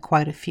 I've been at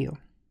quite a few.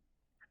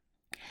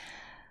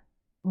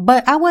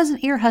 But I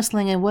wasn't ear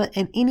hustling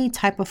in any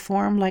type of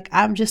form. Like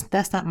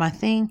that's not my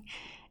thing.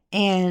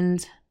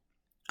 And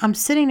I'm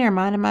sitting there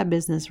minding my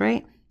business,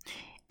 right?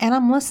 And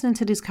I'm listening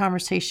to this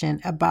conversation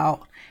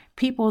about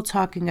people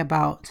talking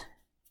about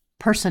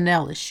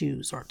personnel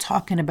issues or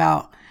talking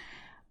about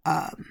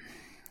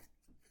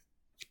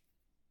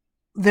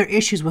their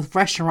issues with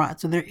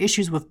restaurants or their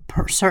issues with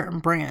certain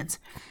brands,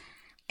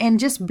 and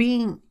just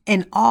being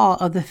in awe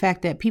of the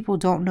fact that people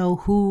don't know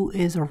who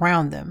is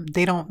around them.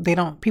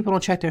 People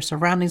don't check their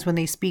surroundings when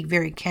they speak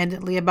very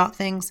candidly about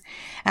things.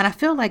 And I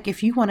feel like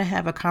if you want to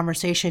have a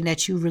conversation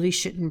that you really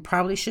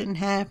probably shouldn't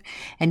have,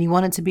 and you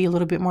want it to be a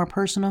little bit more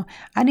personal,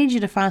 I need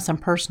you to find some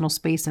personal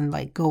space and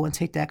like go and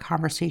take that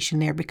conversation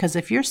there. Because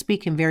if you're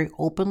speaking very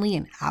openly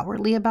and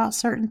outwardly about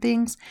certain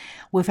things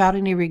without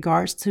any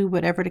regards to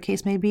whatever the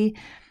case may be,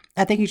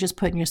 I think you're just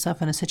putting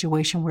yourself in a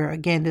situation where,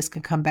 again, this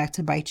can come back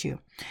to bite you.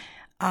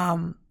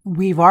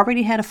 We've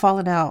already had a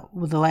falling out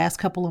with the last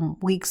couple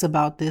of weeks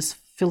about this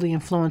Philly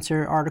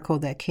influencer article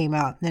that came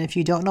out. And if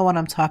you don't know what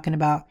I'm talking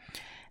about,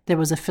 there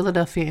was a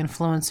Philadelphia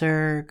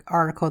influencer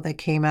article that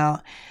came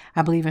out,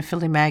 I believe in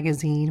Philly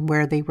Magazine,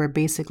 where they were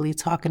basically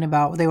talking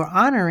about, they were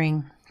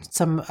honoring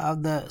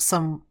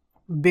some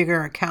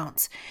bigger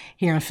accounts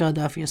here in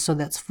Philadelphia. So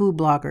that's food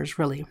bloggers,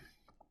 really.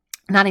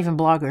 Not even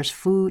bloggers,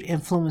 food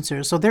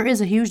influencers. So there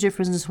is a huge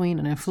difference between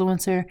an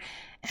influencer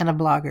and a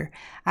blogger.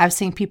 I've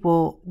seen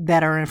people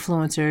that are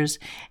influencers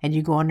and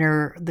you go on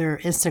their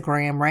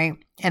Instagram, right?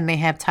 And they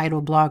have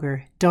title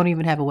blogger, don't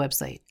even have a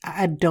website.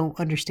 I don't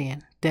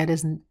understand. That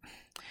isn't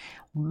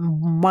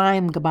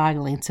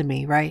mind-boggling to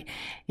me, right?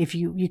 If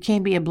you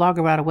can't be a blogger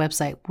without a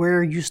website, where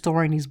are you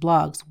storing these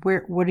blogs?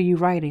 What are you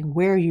writing?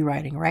 Where are you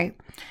writing, right?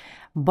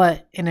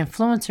 But an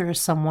influencer is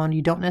someone,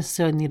 you don't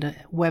necessarily need a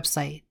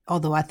website,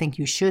 although I think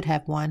you should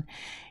have one.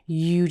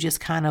 You just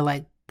kind of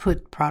like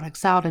put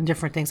products out and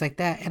different things like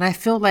that. And I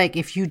feel like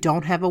if you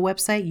don't have a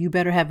website, you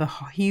better have a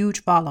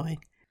huge following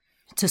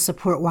to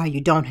support why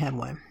you don't have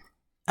one.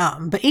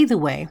 But either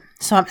way,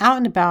 so I'm out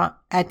and about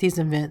at these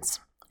events,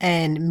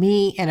 and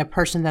me and a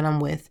person that I'm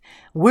with,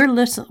 we're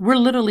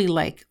literally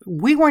like,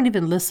 we weren't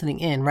even listening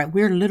in, right?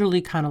 We're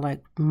literally kind of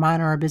like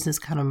minding our business,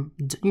 kind of,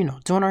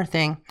 doing our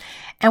thing.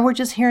 And we're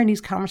just hearing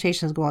these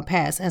conversations going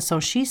past. And so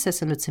she said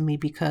something to me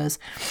because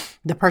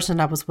the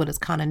person I was with is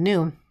kind of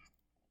new.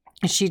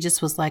 And she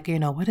just was like,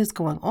 what is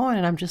going on?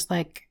 And I'm just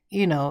like,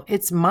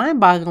 it's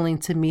mind boggling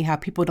to me how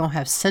people don't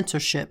have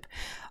censorship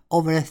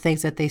over the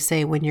things that they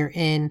say when you're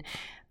in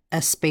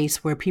a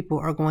space where people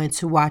are going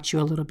to watch you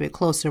a little bit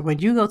closer. When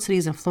you go to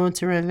these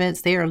influencer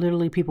events, they are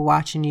literally people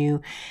watching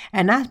you,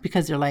 and not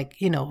because they're like,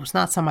 it's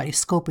not somebody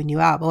scoping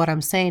you out. But what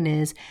I'm saying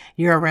is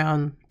you're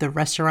around the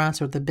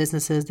restaurants or the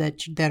businesses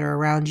that are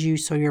around you.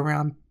 So you're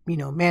around,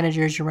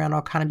 managers, you're around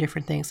all kind of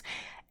different things.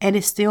 And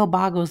it still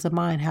boggles the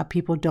mind how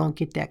people don't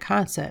get that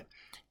concept.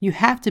 You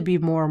have to be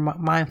more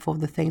mindful of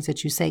the things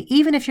that you say,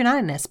 even if you're not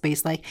in that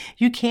space. Like,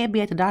 you can't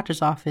be at the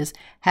doctor's office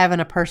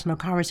having a personal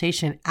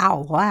conversation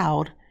out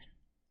loud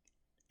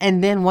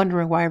and then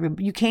wondering why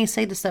you can't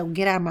say to stuff,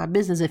 get out of my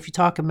business if you're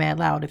talking mad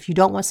loud. If you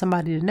don't want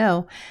somebody to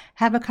know,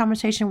 have a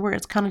conversation where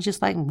it's kind of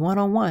just like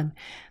one-on-one.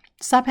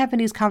 Stop having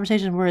these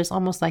conversations where it's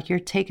almost like you're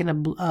taking a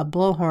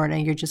blowhorn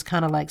and you're just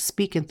kind of like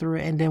speaking through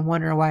it and then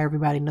wondering why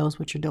everybody knows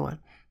what you're doing.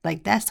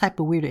 Like, that's type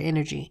of weird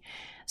energy.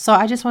 So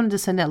I just wanted to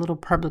send that little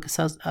public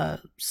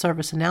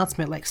service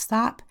announcement. Like,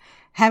 stop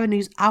having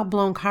these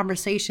outblown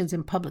conversations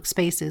in public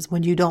spaces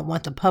when you don't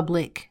want the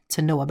public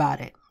to know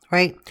about it.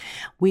 Right?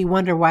 We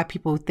wonder why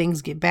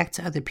things get back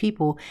to other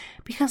people,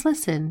 because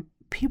listen,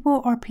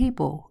 people are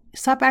people.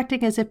 Stop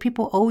acting as if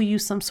people owe you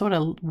some sort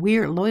of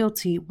weird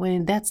loyalty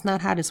when that's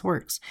not how this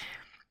works.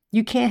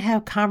 You can't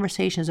have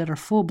conversations that are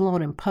full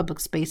blown in public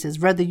spaces,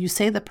 whether you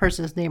say the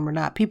person's name or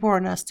not. People are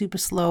not stupid,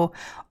 slow,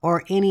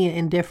 or any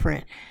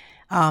indifferent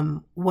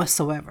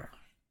whatsoever.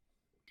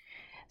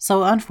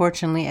 So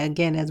unfortunately,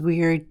 again, as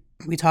we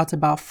talked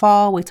about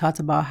fall, we talked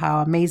about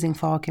how amazing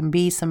fall can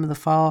be. Some of the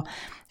fall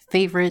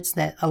favorites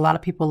that a lot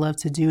of people love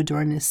to do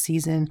during this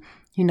season,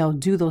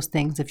 do those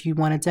things. If you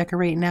want to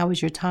decorate, now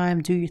is your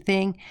time, do your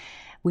thing.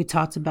 We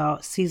talked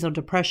about seasonal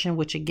depression,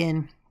 which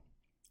again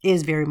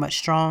is very much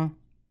strong.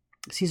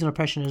 Seasonal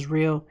depression is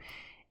real.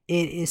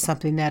 It is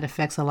something that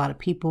affects a lot of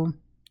people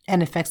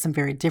and affects them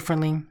very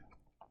differently.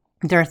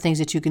 There are things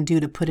that you can do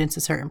to put into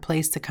certain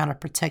place to kind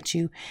of protect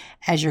you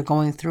as you're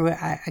going through it.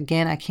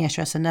 I can't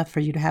stress enough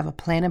for you to have a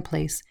plan in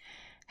place.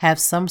 Have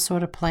some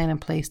sort of plan in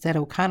place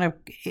that'll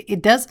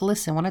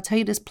listen, when I tell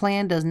you this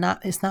plan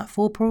it's not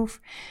foolproof,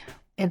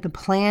 and the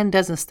plan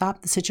doesn't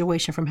stop the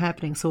situation from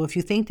happening. So if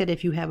you think that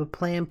if you have a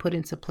plan put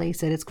into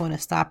place that it's going to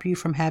stop you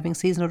from having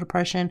seasonal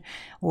depression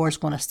or it's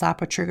going to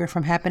stop a trigger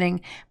from happening,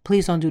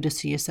 please don't do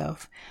this to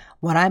yourself.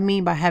 What I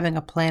mean by having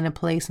a plan in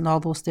place and all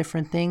those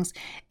different things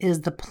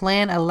is the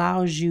plan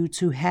allows you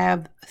to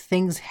have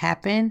things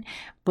happen,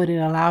 but it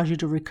allows you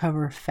to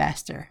recover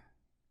faster.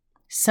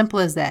 Simple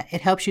as that. It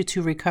helps you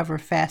to recover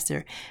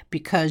faster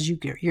because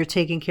you're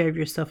taking care of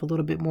yourself a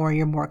little bit more.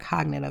 You're more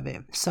cognizant of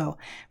it. So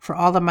for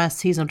all of my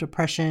seasonal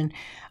depression,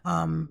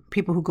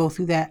 people who go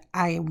through that,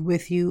 I am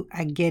with you.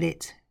 I get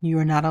it. You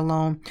are not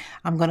alone.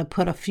 I'm going to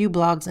put a few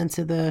blogs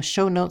into the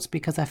show notes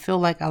because I feel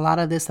like a lot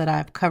of this that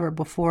I've covered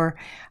before,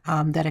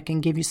 that it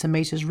can give you some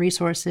major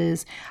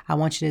resources. I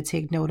want you to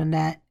take note of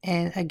that.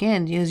 And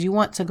again, as you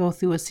want to go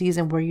through a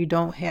season where you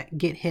don't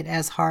get hit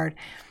as hard.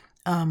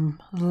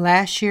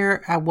 Last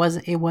year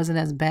it wasn't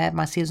as bad.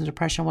 My seasonal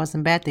depression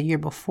wasn't bad. The year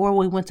before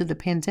we went through the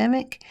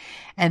pandemic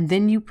and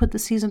then you put the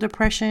seasonal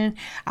depression,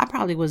 I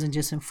probably wasn't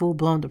just in full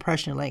blown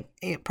depression. Like,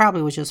 it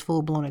probably was just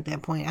full blown at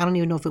that point. I don't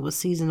even know if it was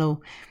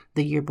seasonal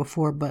the year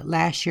before, but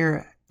last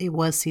year it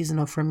was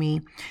seasonal for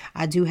me.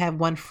 I do have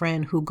one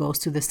friend who goes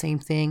through the same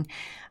thing.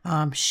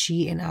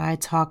 She and I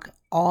talk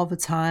all the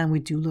time. We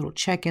do little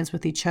check-ins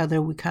with each other.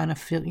 We kind of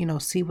feel,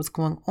 see what's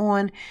going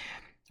on.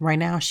 Right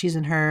now she's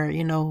in her,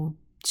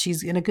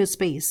 she's in a good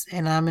space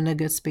and I'm in a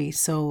good space.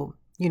 So,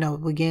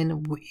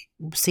 again,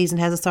 season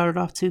hasn't started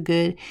off too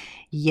good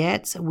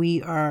yet.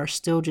 We are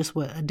still just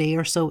a day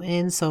or so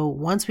in. So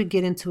once we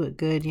get into it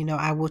good,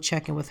 I will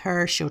check in with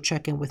her. She'll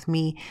check in with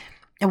me.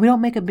 And we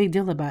don't make a big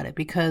deal about it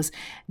because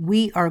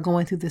we are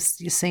going through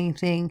this same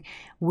thing.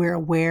 We're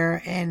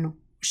aware, and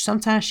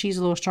sometimes she's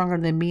a little stronger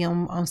than me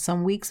on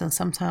some weeks, and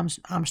sometimes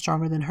I'm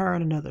stronger than her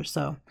on another.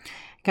 So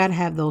got to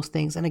have those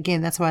things. And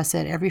again, that's why I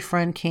said every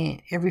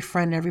person,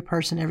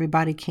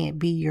 everybody can't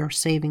be your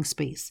saving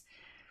space.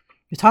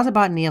 We talked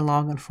about Nia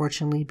Long,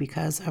 unfortunately,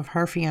 because of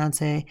her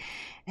fiance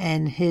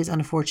and his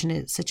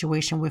unfortunate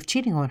situation with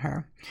cheating on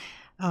her.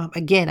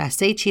 Again, I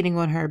say cheating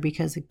on her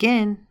because,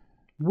 again,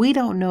 we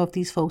don't know if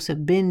these folks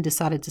have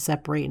decided to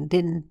separate and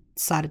didn't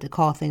decided to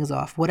call things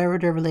off. Whatever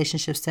their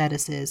relationship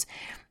status is,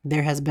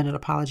 there has been an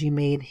apology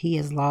made. He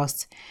has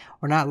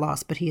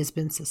but he has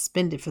been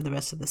suspended for the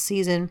rest of the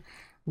season.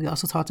 We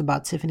also talked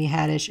about Tiffany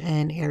Haddish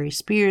and Aries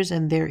Spears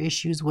and their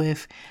issues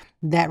with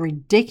that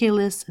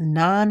ridiculous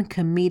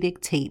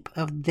non-comedic tape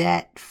of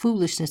that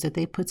foolishness that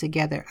they put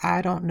together.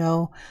 I don't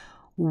know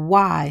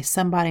why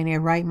somebody in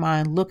their right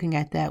mind looking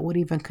at that would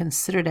even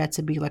consider that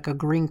to be like a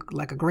green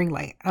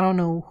light. I don't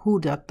know who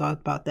thought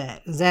about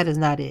that. That is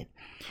not it.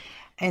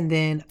 And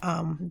then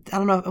I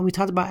don't know. We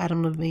talked about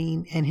Adam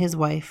Levine and his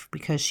wife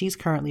because she's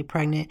currently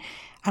pregnant.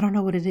 I don't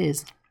know what it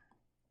is.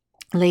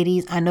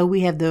 Ladies, I know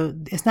we have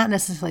it's not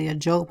necessarily a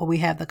joke, but we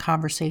have the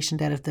conversation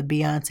that if the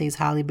Beyoncés,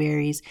 Halle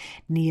Berrys,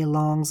 Nia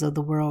Longs of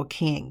the world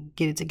can't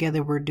get it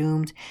together, we're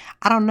doomed.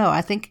 I don't know.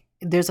 I think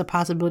there's a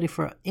possibility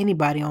for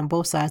anybody on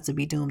both sides to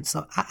be doomed.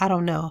 So I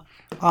don't know.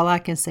 All I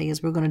can say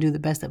is we're going to do the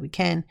best that we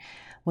can.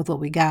 with what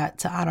we got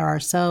to honor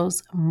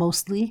ourselves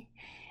mostly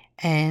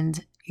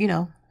and,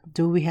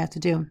 do what we have to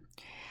do.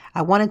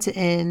 I wanted to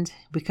end,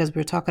 because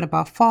we're talking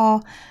about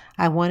fall,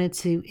 I wanted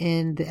to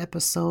end the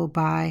episode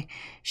by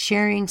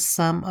sharing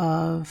some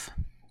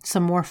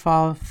more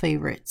fall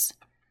favorites.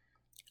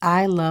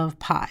 I love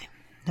pie.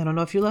 I don't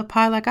know if you love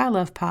pie like I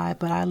love pie,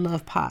 but I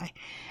love pie.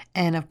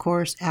 And of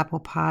course, apple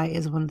pie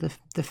is one of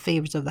the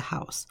favorites of the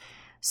house.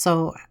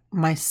 So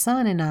my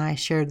son and I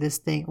share this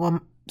thing. Well,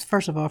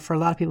 first of all, for a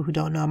lot of people who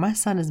don't know, my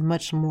son is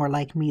much more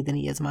like me than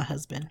he is my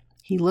husband.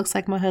 He looks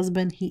like my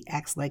husband. He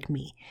acts like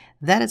me.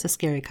 That is a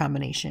scary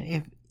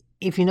combination.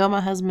 If you know my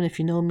husband, if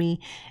you know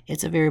me,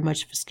 it's a very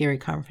much scary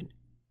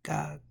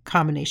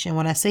combination.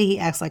 When I say he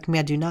acts like me,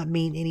 I do not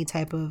mean any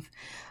type of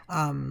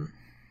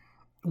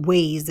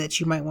ways that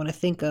you might want to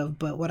think of.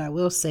 But what I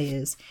will say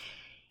is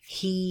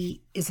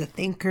he is a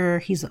thinker.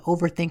 He's an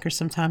overthinker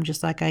sometimes,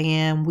 just like I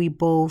am. We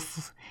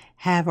both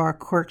have our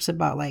quirks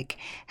about like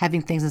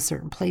having things in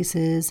certain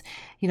places.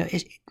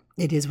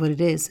 It is what it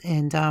is.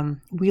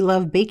 And we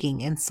love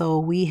baking. And so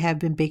we have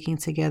been baking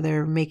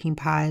together, making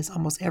pies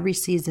almost every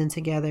season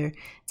together.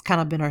 It's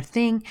kind of been our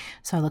thing.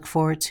 So I look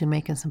forward to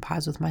making some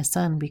pies with my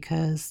son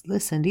because,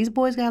 listen, these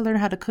boys got to learn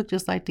how to cook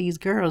just like these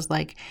girls.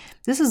 Like,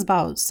 this is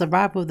about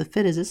survival of the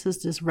fittest. This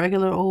is just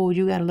regular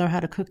you got to learn how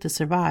to cook to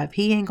survive.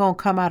 He ain't going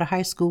to come out of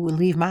high school and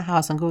leave my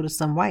house and go to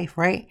some wife,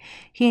 right?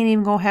 He ain't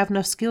even going to have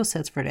enough skill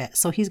sets for that.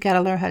 So he's got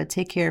to learn how to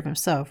take care of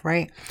himself,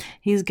 right?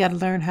 He's got to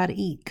learn how to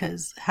eat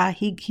because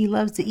he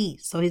loves to eat.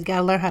 So he's got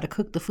to learn how to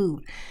cook the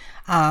food.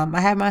 I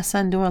have my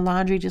son doing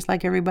laundry just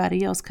like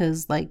everybody else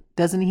because, like,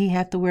 doesn't he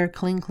have to wear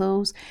clean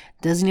clothes?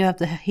 Doesn't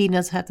he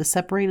doesn't have to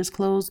separate his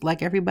clothes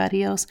like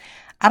everybody else?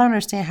 I don't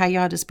understand how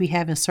y'all just be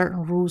having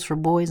certain rules for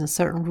boys and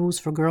certain rules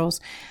for girls.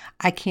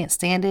 I can't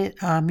stand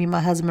it. Me and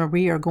my husband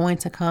Marie are going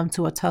to come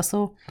to a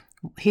tussle.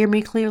 Hear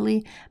me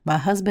clearly. My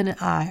husband and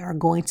I are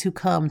going to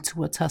come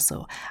to a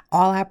tussle.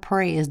 All I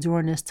pray is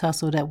during this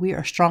tussle that we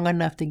are strong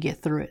enough to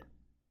get through it.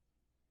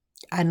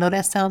 I know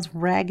that sounds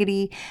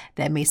raggedy.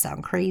 That may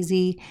sound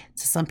crazy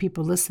to some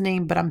people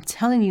listening, but I'm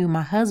telling you,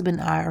 my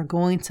husband and I are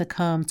going to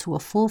come to a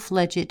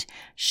full-fledged,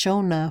 show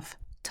enough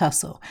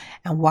tussle.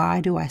 And why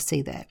do I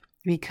say that?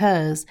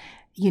 Because,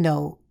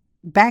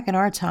 back in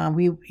our time,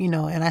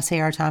 and I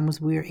say our time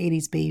was we were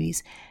 80s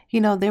babies,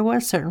 there were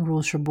certain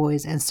rules for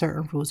boys and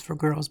certain rules for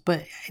girls.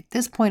 But at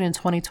this point in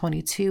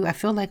 2022, I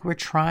feel like we're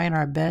trying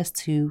our best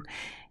to,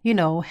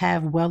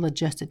 have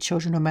well-adjusted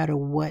children no matter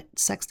what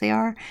sex they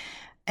are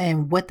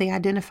and what they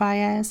identify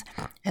as.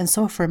 And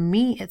so for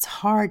me, it's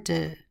hard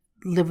to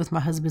live with my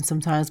husband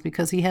sometimes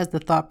because he has the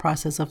thought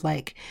process of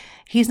like,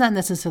 he's not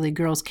necessarily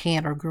girls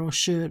can't or girls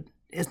should.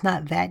 It's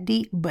not that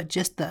deep, but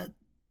just the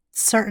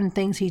certain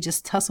things he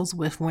just tussles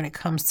with when it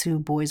comes to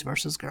boys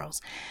versus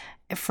girls.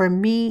 For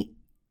me,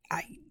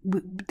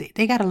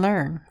 they got to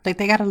learn. Like,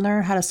 they got to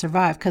learn how to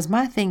survive. Because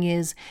my thing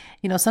is,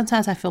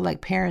 sometimes I feel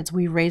like parents,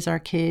 we raise our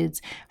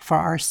kids for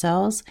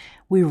ourselves.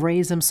 We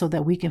raise them so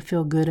that we can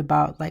feel good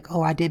about like,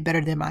 oh, I did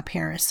better than my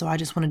parents, so I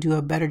just want to do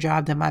a better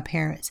job than my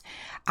parents.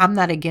 I'm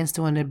not against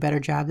doing a better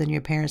job than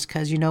your parents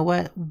because you know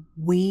what?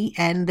 We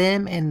and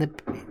them and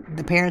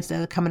the parents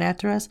that are coming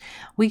after us,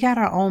 we got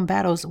our own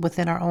battles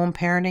within our own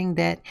parenting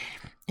that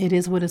it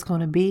is what it's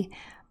going to be.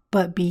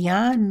 But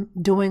beyond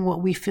doing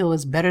what we feel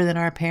is better than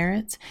our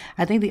parents,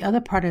 I think the other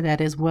part of that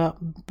is,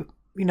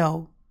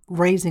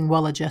 raising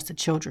well-adjusted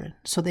children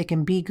so they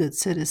can be good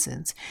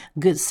citizens.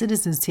 Good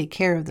citizens take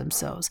care of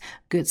themselves.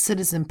 Good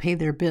citizens pay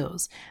their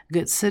bills.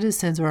 Good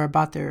citizens are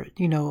about their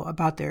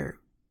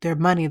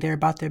money. They're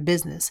about their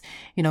business.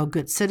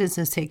 Good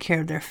citizens take care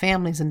of their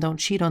families and don't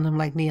cheat on them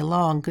like Nia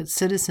Long. Good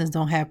citizens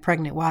don't have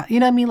pregnant wives. You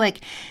know what I mean? Like,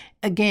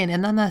 again,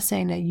 and I'm not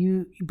saying that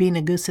you being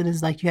a good citizen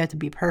is like you have to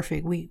be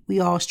perfect. We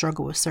all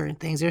struggle with certain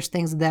things. There's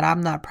things that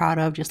I'm not proud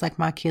of, just like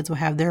my kids will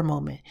have their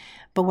moment.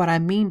 But what I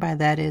mean by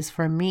that is,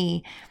 for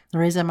me,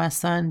 raising my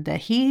son,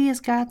 that he has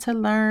got to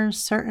learn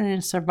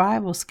certain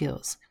survival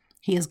skills.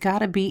 He has got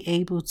to be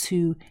able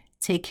to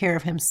take care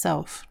of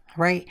himself,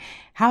 right?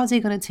 How is he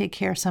going to take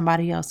care of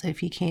somebody else if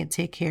he can't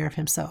take care of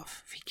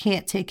himself? If he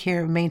can't take care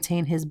of and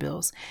maintain his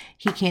bills,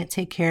 he can't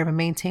take care of and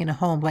maintain a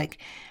home. Like,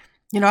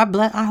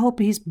 I hope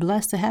he's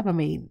blessed to have a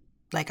maid.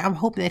 Like, I'm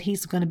hoping that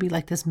he's going to be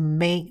like this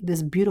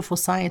beautiful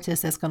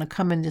scientist that's going to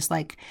come and just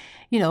like,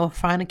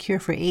 find a cure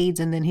for AIDS.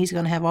 And then he's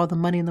going to have all the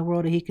money in the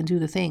world that he can do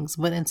the things.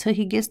 But until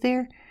he gets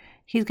there,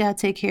 he's got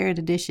to take care of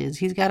the dishes.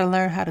 He's got to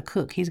learn how to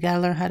cook. He's got to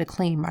learn how to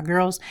clean. My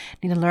girls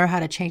need to learn how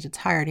to change a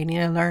tire. They need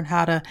to learn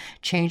how to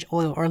change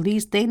oil, or at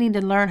least they need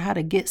to learn how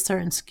to get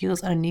certain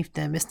skills underneath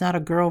them. It's not a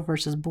girl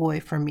versus boy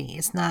for me.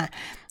 It's not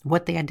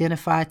what they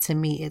identify to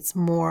me. It's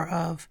more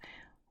of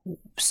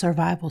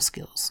survival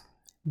skills,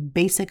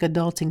 basic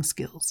adulting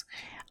skills.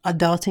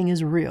 Adulting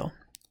is real.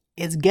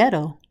 It's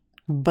ghetto,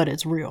 but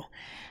it's real.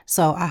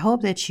 So I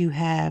hope that you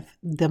have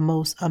the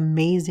most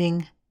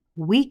amazing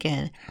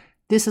weekend.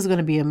 This is going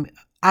to be,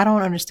 I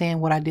don't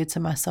understand what I did to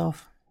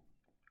myself.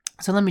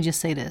 So let me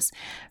just say this.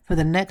 For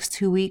the next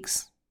 2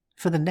 weeks,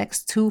 for the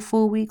next 2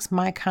 full weeks,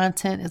 my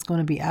content is going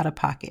to be out of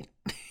pocket.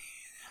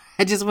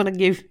 I just want to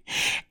give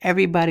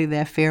everybody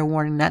that fair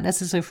warning, not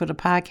necessarily for the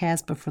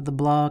podcast, but for the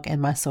blog and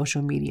my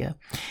social media.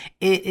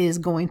 It is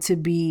going to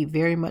be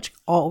very much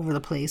all over the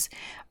place,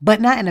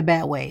 but not in a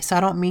bad way. So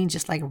I don't mean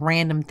just like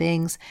random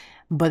things,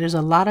 but there's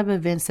a lot of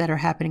events that are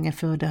happening in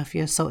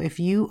Philadelphia. So if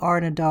you are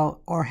an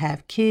adult or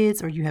have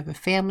kids or you have a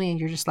family and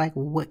you're just like,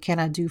 what can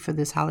I do for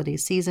this holiday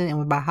season?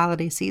 And by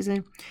holiday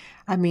season,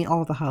 I mean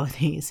all the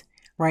holidays.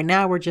 Right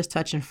now, we're just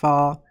touching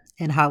fall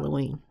and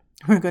Halloween.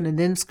 We're going to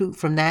then scoot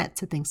from that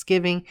to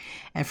Thanksgiving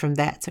and from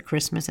that to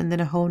Christmas and then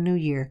a whole new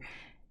year.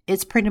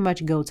 It's pretty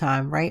much go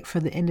time, right? For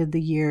the end of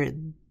the year,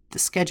 the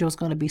schedule is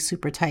going to be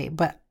super tight.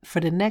 But for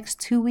the next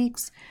 2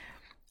 weeks,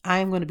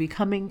 I'm going to be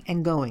coming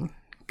and going.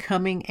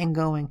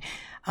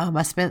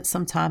 I spent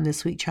some time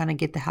this week trying to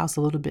get the house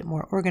a little bit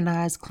more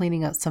organized,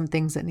 cleaning up some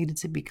things that needed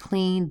to be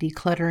cleaned,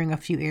 decluttering a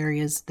few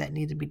areas that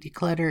need to be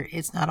decluttered.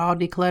 It's not all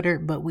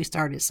decluttered, but we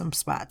started some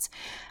spots.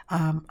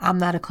 I'm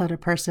not a clutter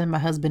person. My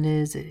husband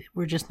is.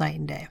 We're just night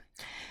and day.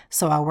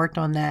 So I worked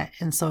on that.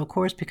 And so, of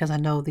course, because I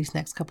know these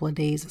next couple of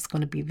days, it's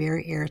going to be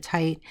very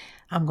airtight.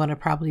 I'm going to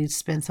probably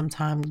spend some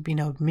time,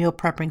 meal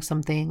prepping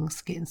some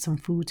things, getting some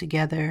food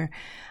together,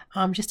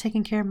 just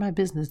taking care of my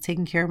business,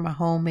 taking care of my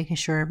home, making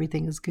sure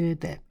everything is good,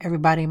 that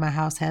everybody in my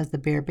house has the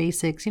bare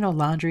basics.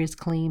 Laundry is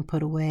clean,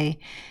 put away,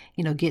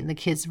 getting the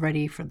kids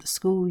ready for the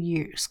school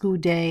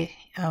day,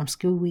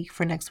 school week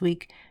for next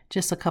week,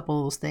 just a couple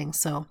of those things.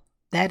 So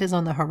that is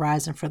on the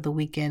horizon for the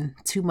weekend.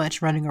 Too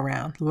much running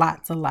around.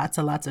 Lots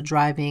of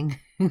driving.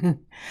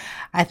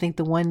 I think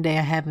the one day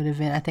I have an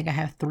event, I think I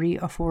have 3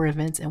 or 4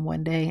 events in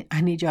one day.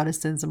 I need y'all to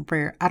send some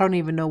prayer. I don't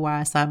even know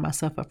why I signed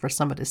myself up for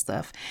some of this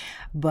stuff,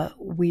 but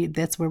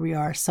that's where we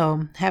are.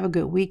 So have a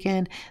good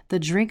weekend. The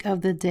drink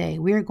of the day,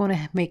 we are going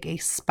to make a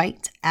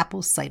spiked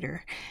apple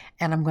cider,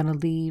 and I'm going to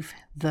leave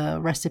the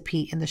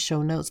recipe in the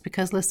show notes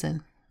because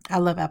listen, I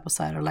love apple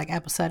cider. Like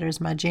apple cider is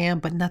my jam,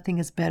 but nothing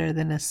is better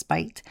than a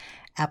spiked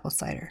apple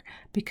cider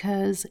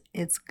because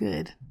it's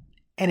good.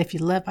 And if you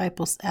love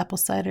apple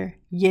cider,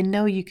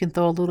 you can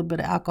throw a little bit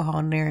of alcohol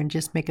in there and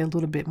just make it a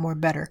little bit more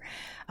better.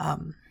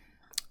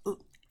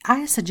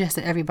 I suggest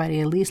that everybody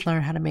at least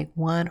learn how to make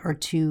 1 or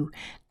 2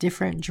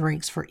 different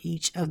drinks for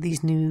each of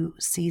these new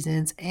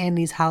seasons and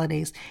these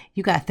holidays.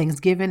 You got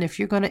Thanksgiving. If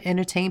you're going to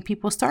entertain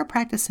people, start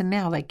practicing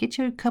now. Like get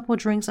your couple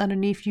drinks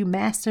underneath you,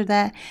 master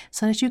that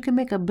so that you can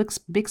make a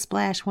big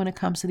splash when it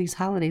comes to these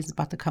holidays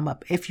about to come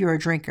up. If you're a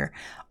drinker,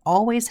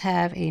 always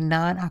have a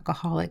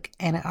non-alcoholic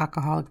and an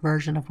alcoholic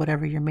version of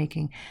whatever you're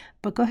making.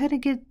 But go ahead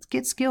and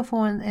get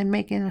skillful in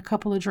making a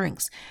couple of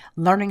drinks,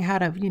 learning how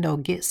to,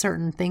 get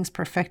certain things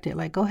perfected.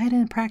 Like go ahead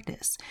and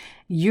practice.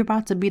 You're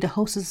about to be the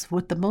hostess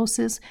with the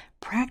mostest.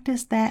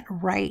 Practice that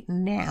right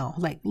now.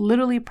 Like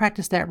literally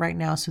practice that right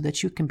now so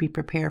that you can be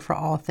prepared for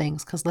all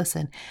things. Because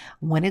listen,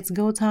 when it's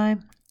go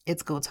time,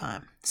 it's go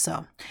time.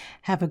 So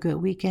have a good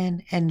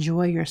weekend.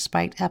 Enjoy your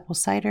spiked apple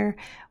cider.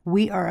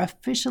 We are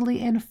officially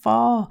in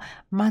fall.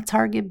 My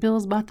Target bill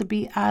is about to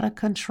be out of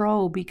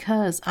control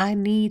because I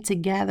need to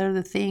gather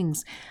the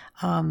things.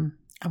 I'm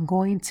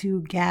going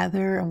to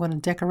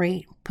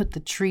decorate, put the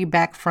tree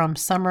back from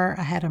summer.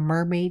 I had a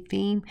mermaid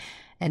theme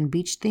and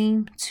beach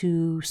theme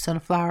to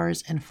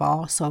sunflowers and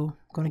fall. So I'm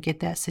going to get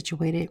that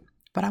situated.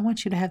 But I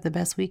want you to have the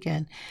best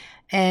weekend.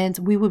 And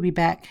we will be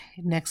back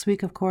next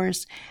week, of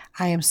course.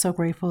 I am so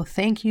grateful.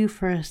 Thank you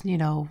for,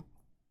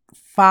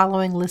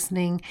 following,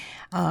 listening,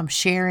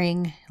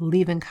 sharing,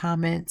 leaving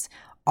comments,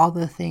 all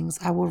the things.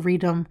 I will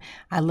read them.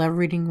 I love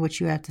reading what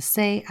you have to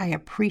say. I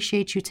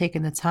appreciate you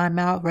taking the time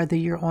out, whether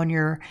you're on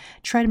your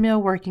treadmill,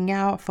 working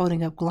out,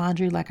 folding up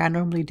laundry like I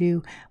normally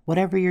do,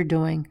 whatever you're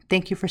doing.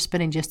 Thank you for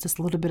spending just this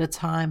little bit of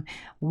time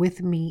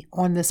with me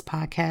on this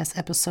podcast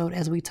episode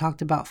as we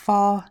talked about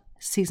fall,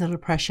 seasonal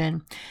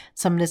depression,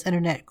 some of this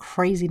internet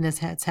craziness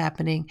that's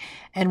happening,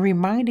 and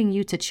reminding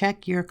you to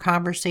check your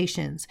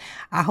conversations.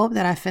 I hope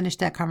that I finished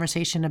that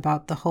conversation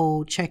about the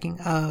whole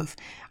checking of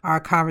our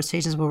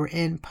conversations when we're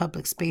in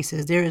public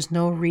spaces. There is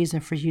no reason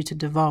for you to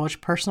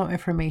divulge personal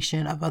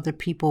information of other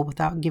people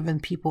without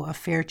giving people a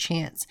fair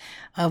chance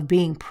of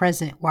being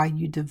present while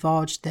you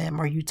divulge them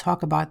or you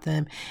talk about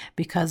them,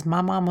 because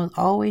my mama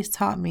always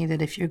taught me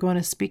that if you're going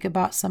to speak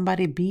about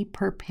somebody, be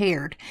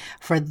prepared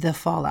for the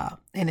fallout.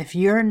 And if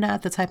you're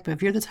the type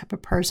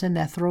of person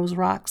that throws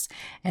rocks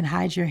and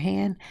hides your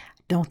hand,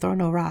 don't throw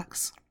no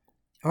rocks.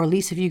 Or at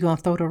least if you're going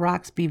to throw the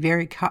rocks, be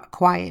very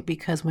quiet,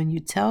 because when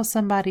you tell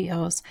somebody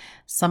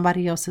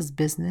else's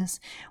business,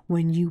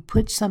 when you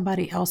put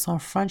somebody else on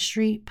Front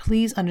Street,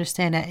 please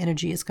understand that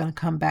energy is going to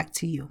come back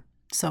to you.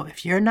 So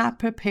if you're not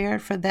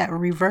prepared for that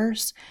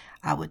reverse,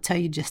 I would tell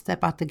you just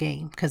step out the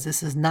game, because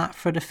this is not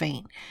for the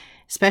faint.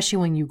 Especially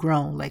when you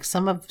grown. Like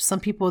some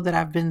people that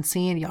I've been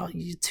seeing, y'all,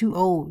 you're too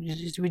old.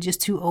 We're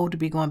just too old to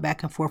be going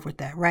back and forth with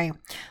that, right?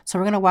 So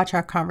we're going to watch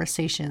our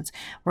conversations.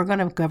 We're going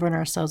to govern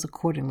ourselves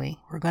accordingly.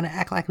 We're going to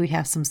act like we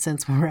have some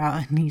sense when we're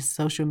out in these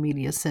social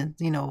media,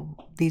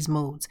 these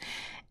modes.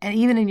 And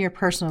even in your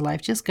personal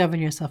life, just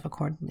govern yourself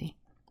accordingly.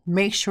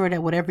 Make sure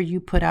that whatever you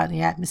put out in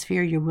the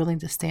atmosphere, you're willing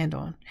to stand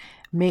on.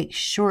 Make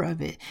sure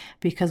of it,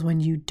 because when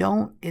you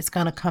don't, it's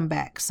going to come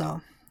back.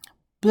 So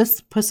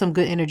let's put some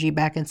good energy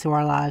back into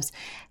our lives.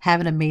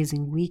 Have an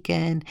amazing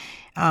weekend.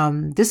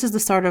 This is the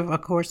start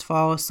of course,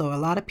 fall. So a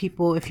lot of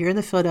people, if you're in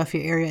the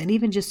Philadelphia area and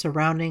even just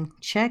surrounding,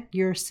 check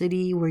your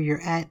city where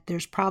you're at.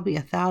 There's probably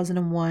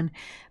 1,001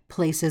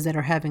 places that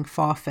are having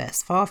Fall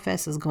Fest. Fall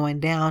Fest is going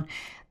down.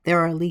 There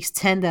are at least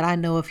 10 that I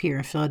know of here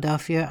in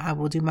Philadelphia. I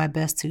will do my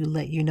best to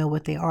let you know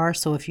what they are.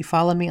 So if you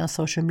follow me on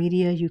social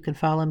media, you can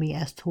follow me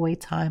as Toy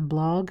Time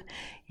Blog.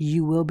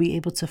 You will be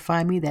able to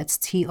find me. That's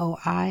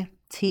ToiTimeBlog.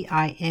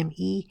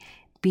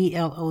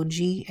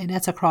 And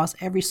that's across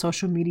every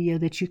social media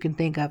that you can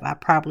think of. I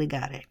probably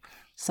got it.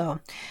 So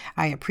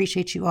I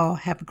appreciate you all.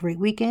 Have a great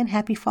weekend.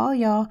 Happy fall,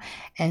 y'all.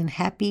 And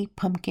happy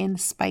pumpkin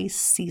spice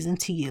season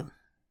to you.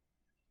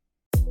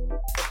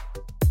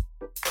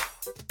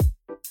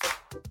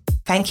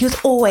 Thank you as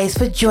always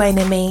for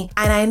joining me,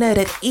 and I know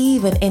that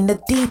even in the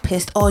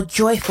deepest or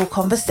joyful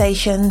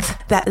conversations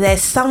that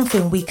there's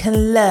something we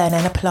can learn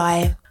and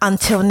apply.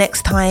 Until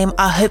next time,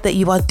 I hope that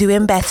you are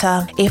doing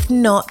better. If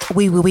not,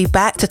 we will be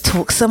back to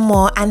talk some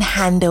more and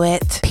handle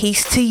it.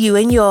 Peace to you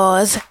and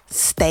yours.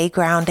 Stay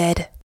grounded.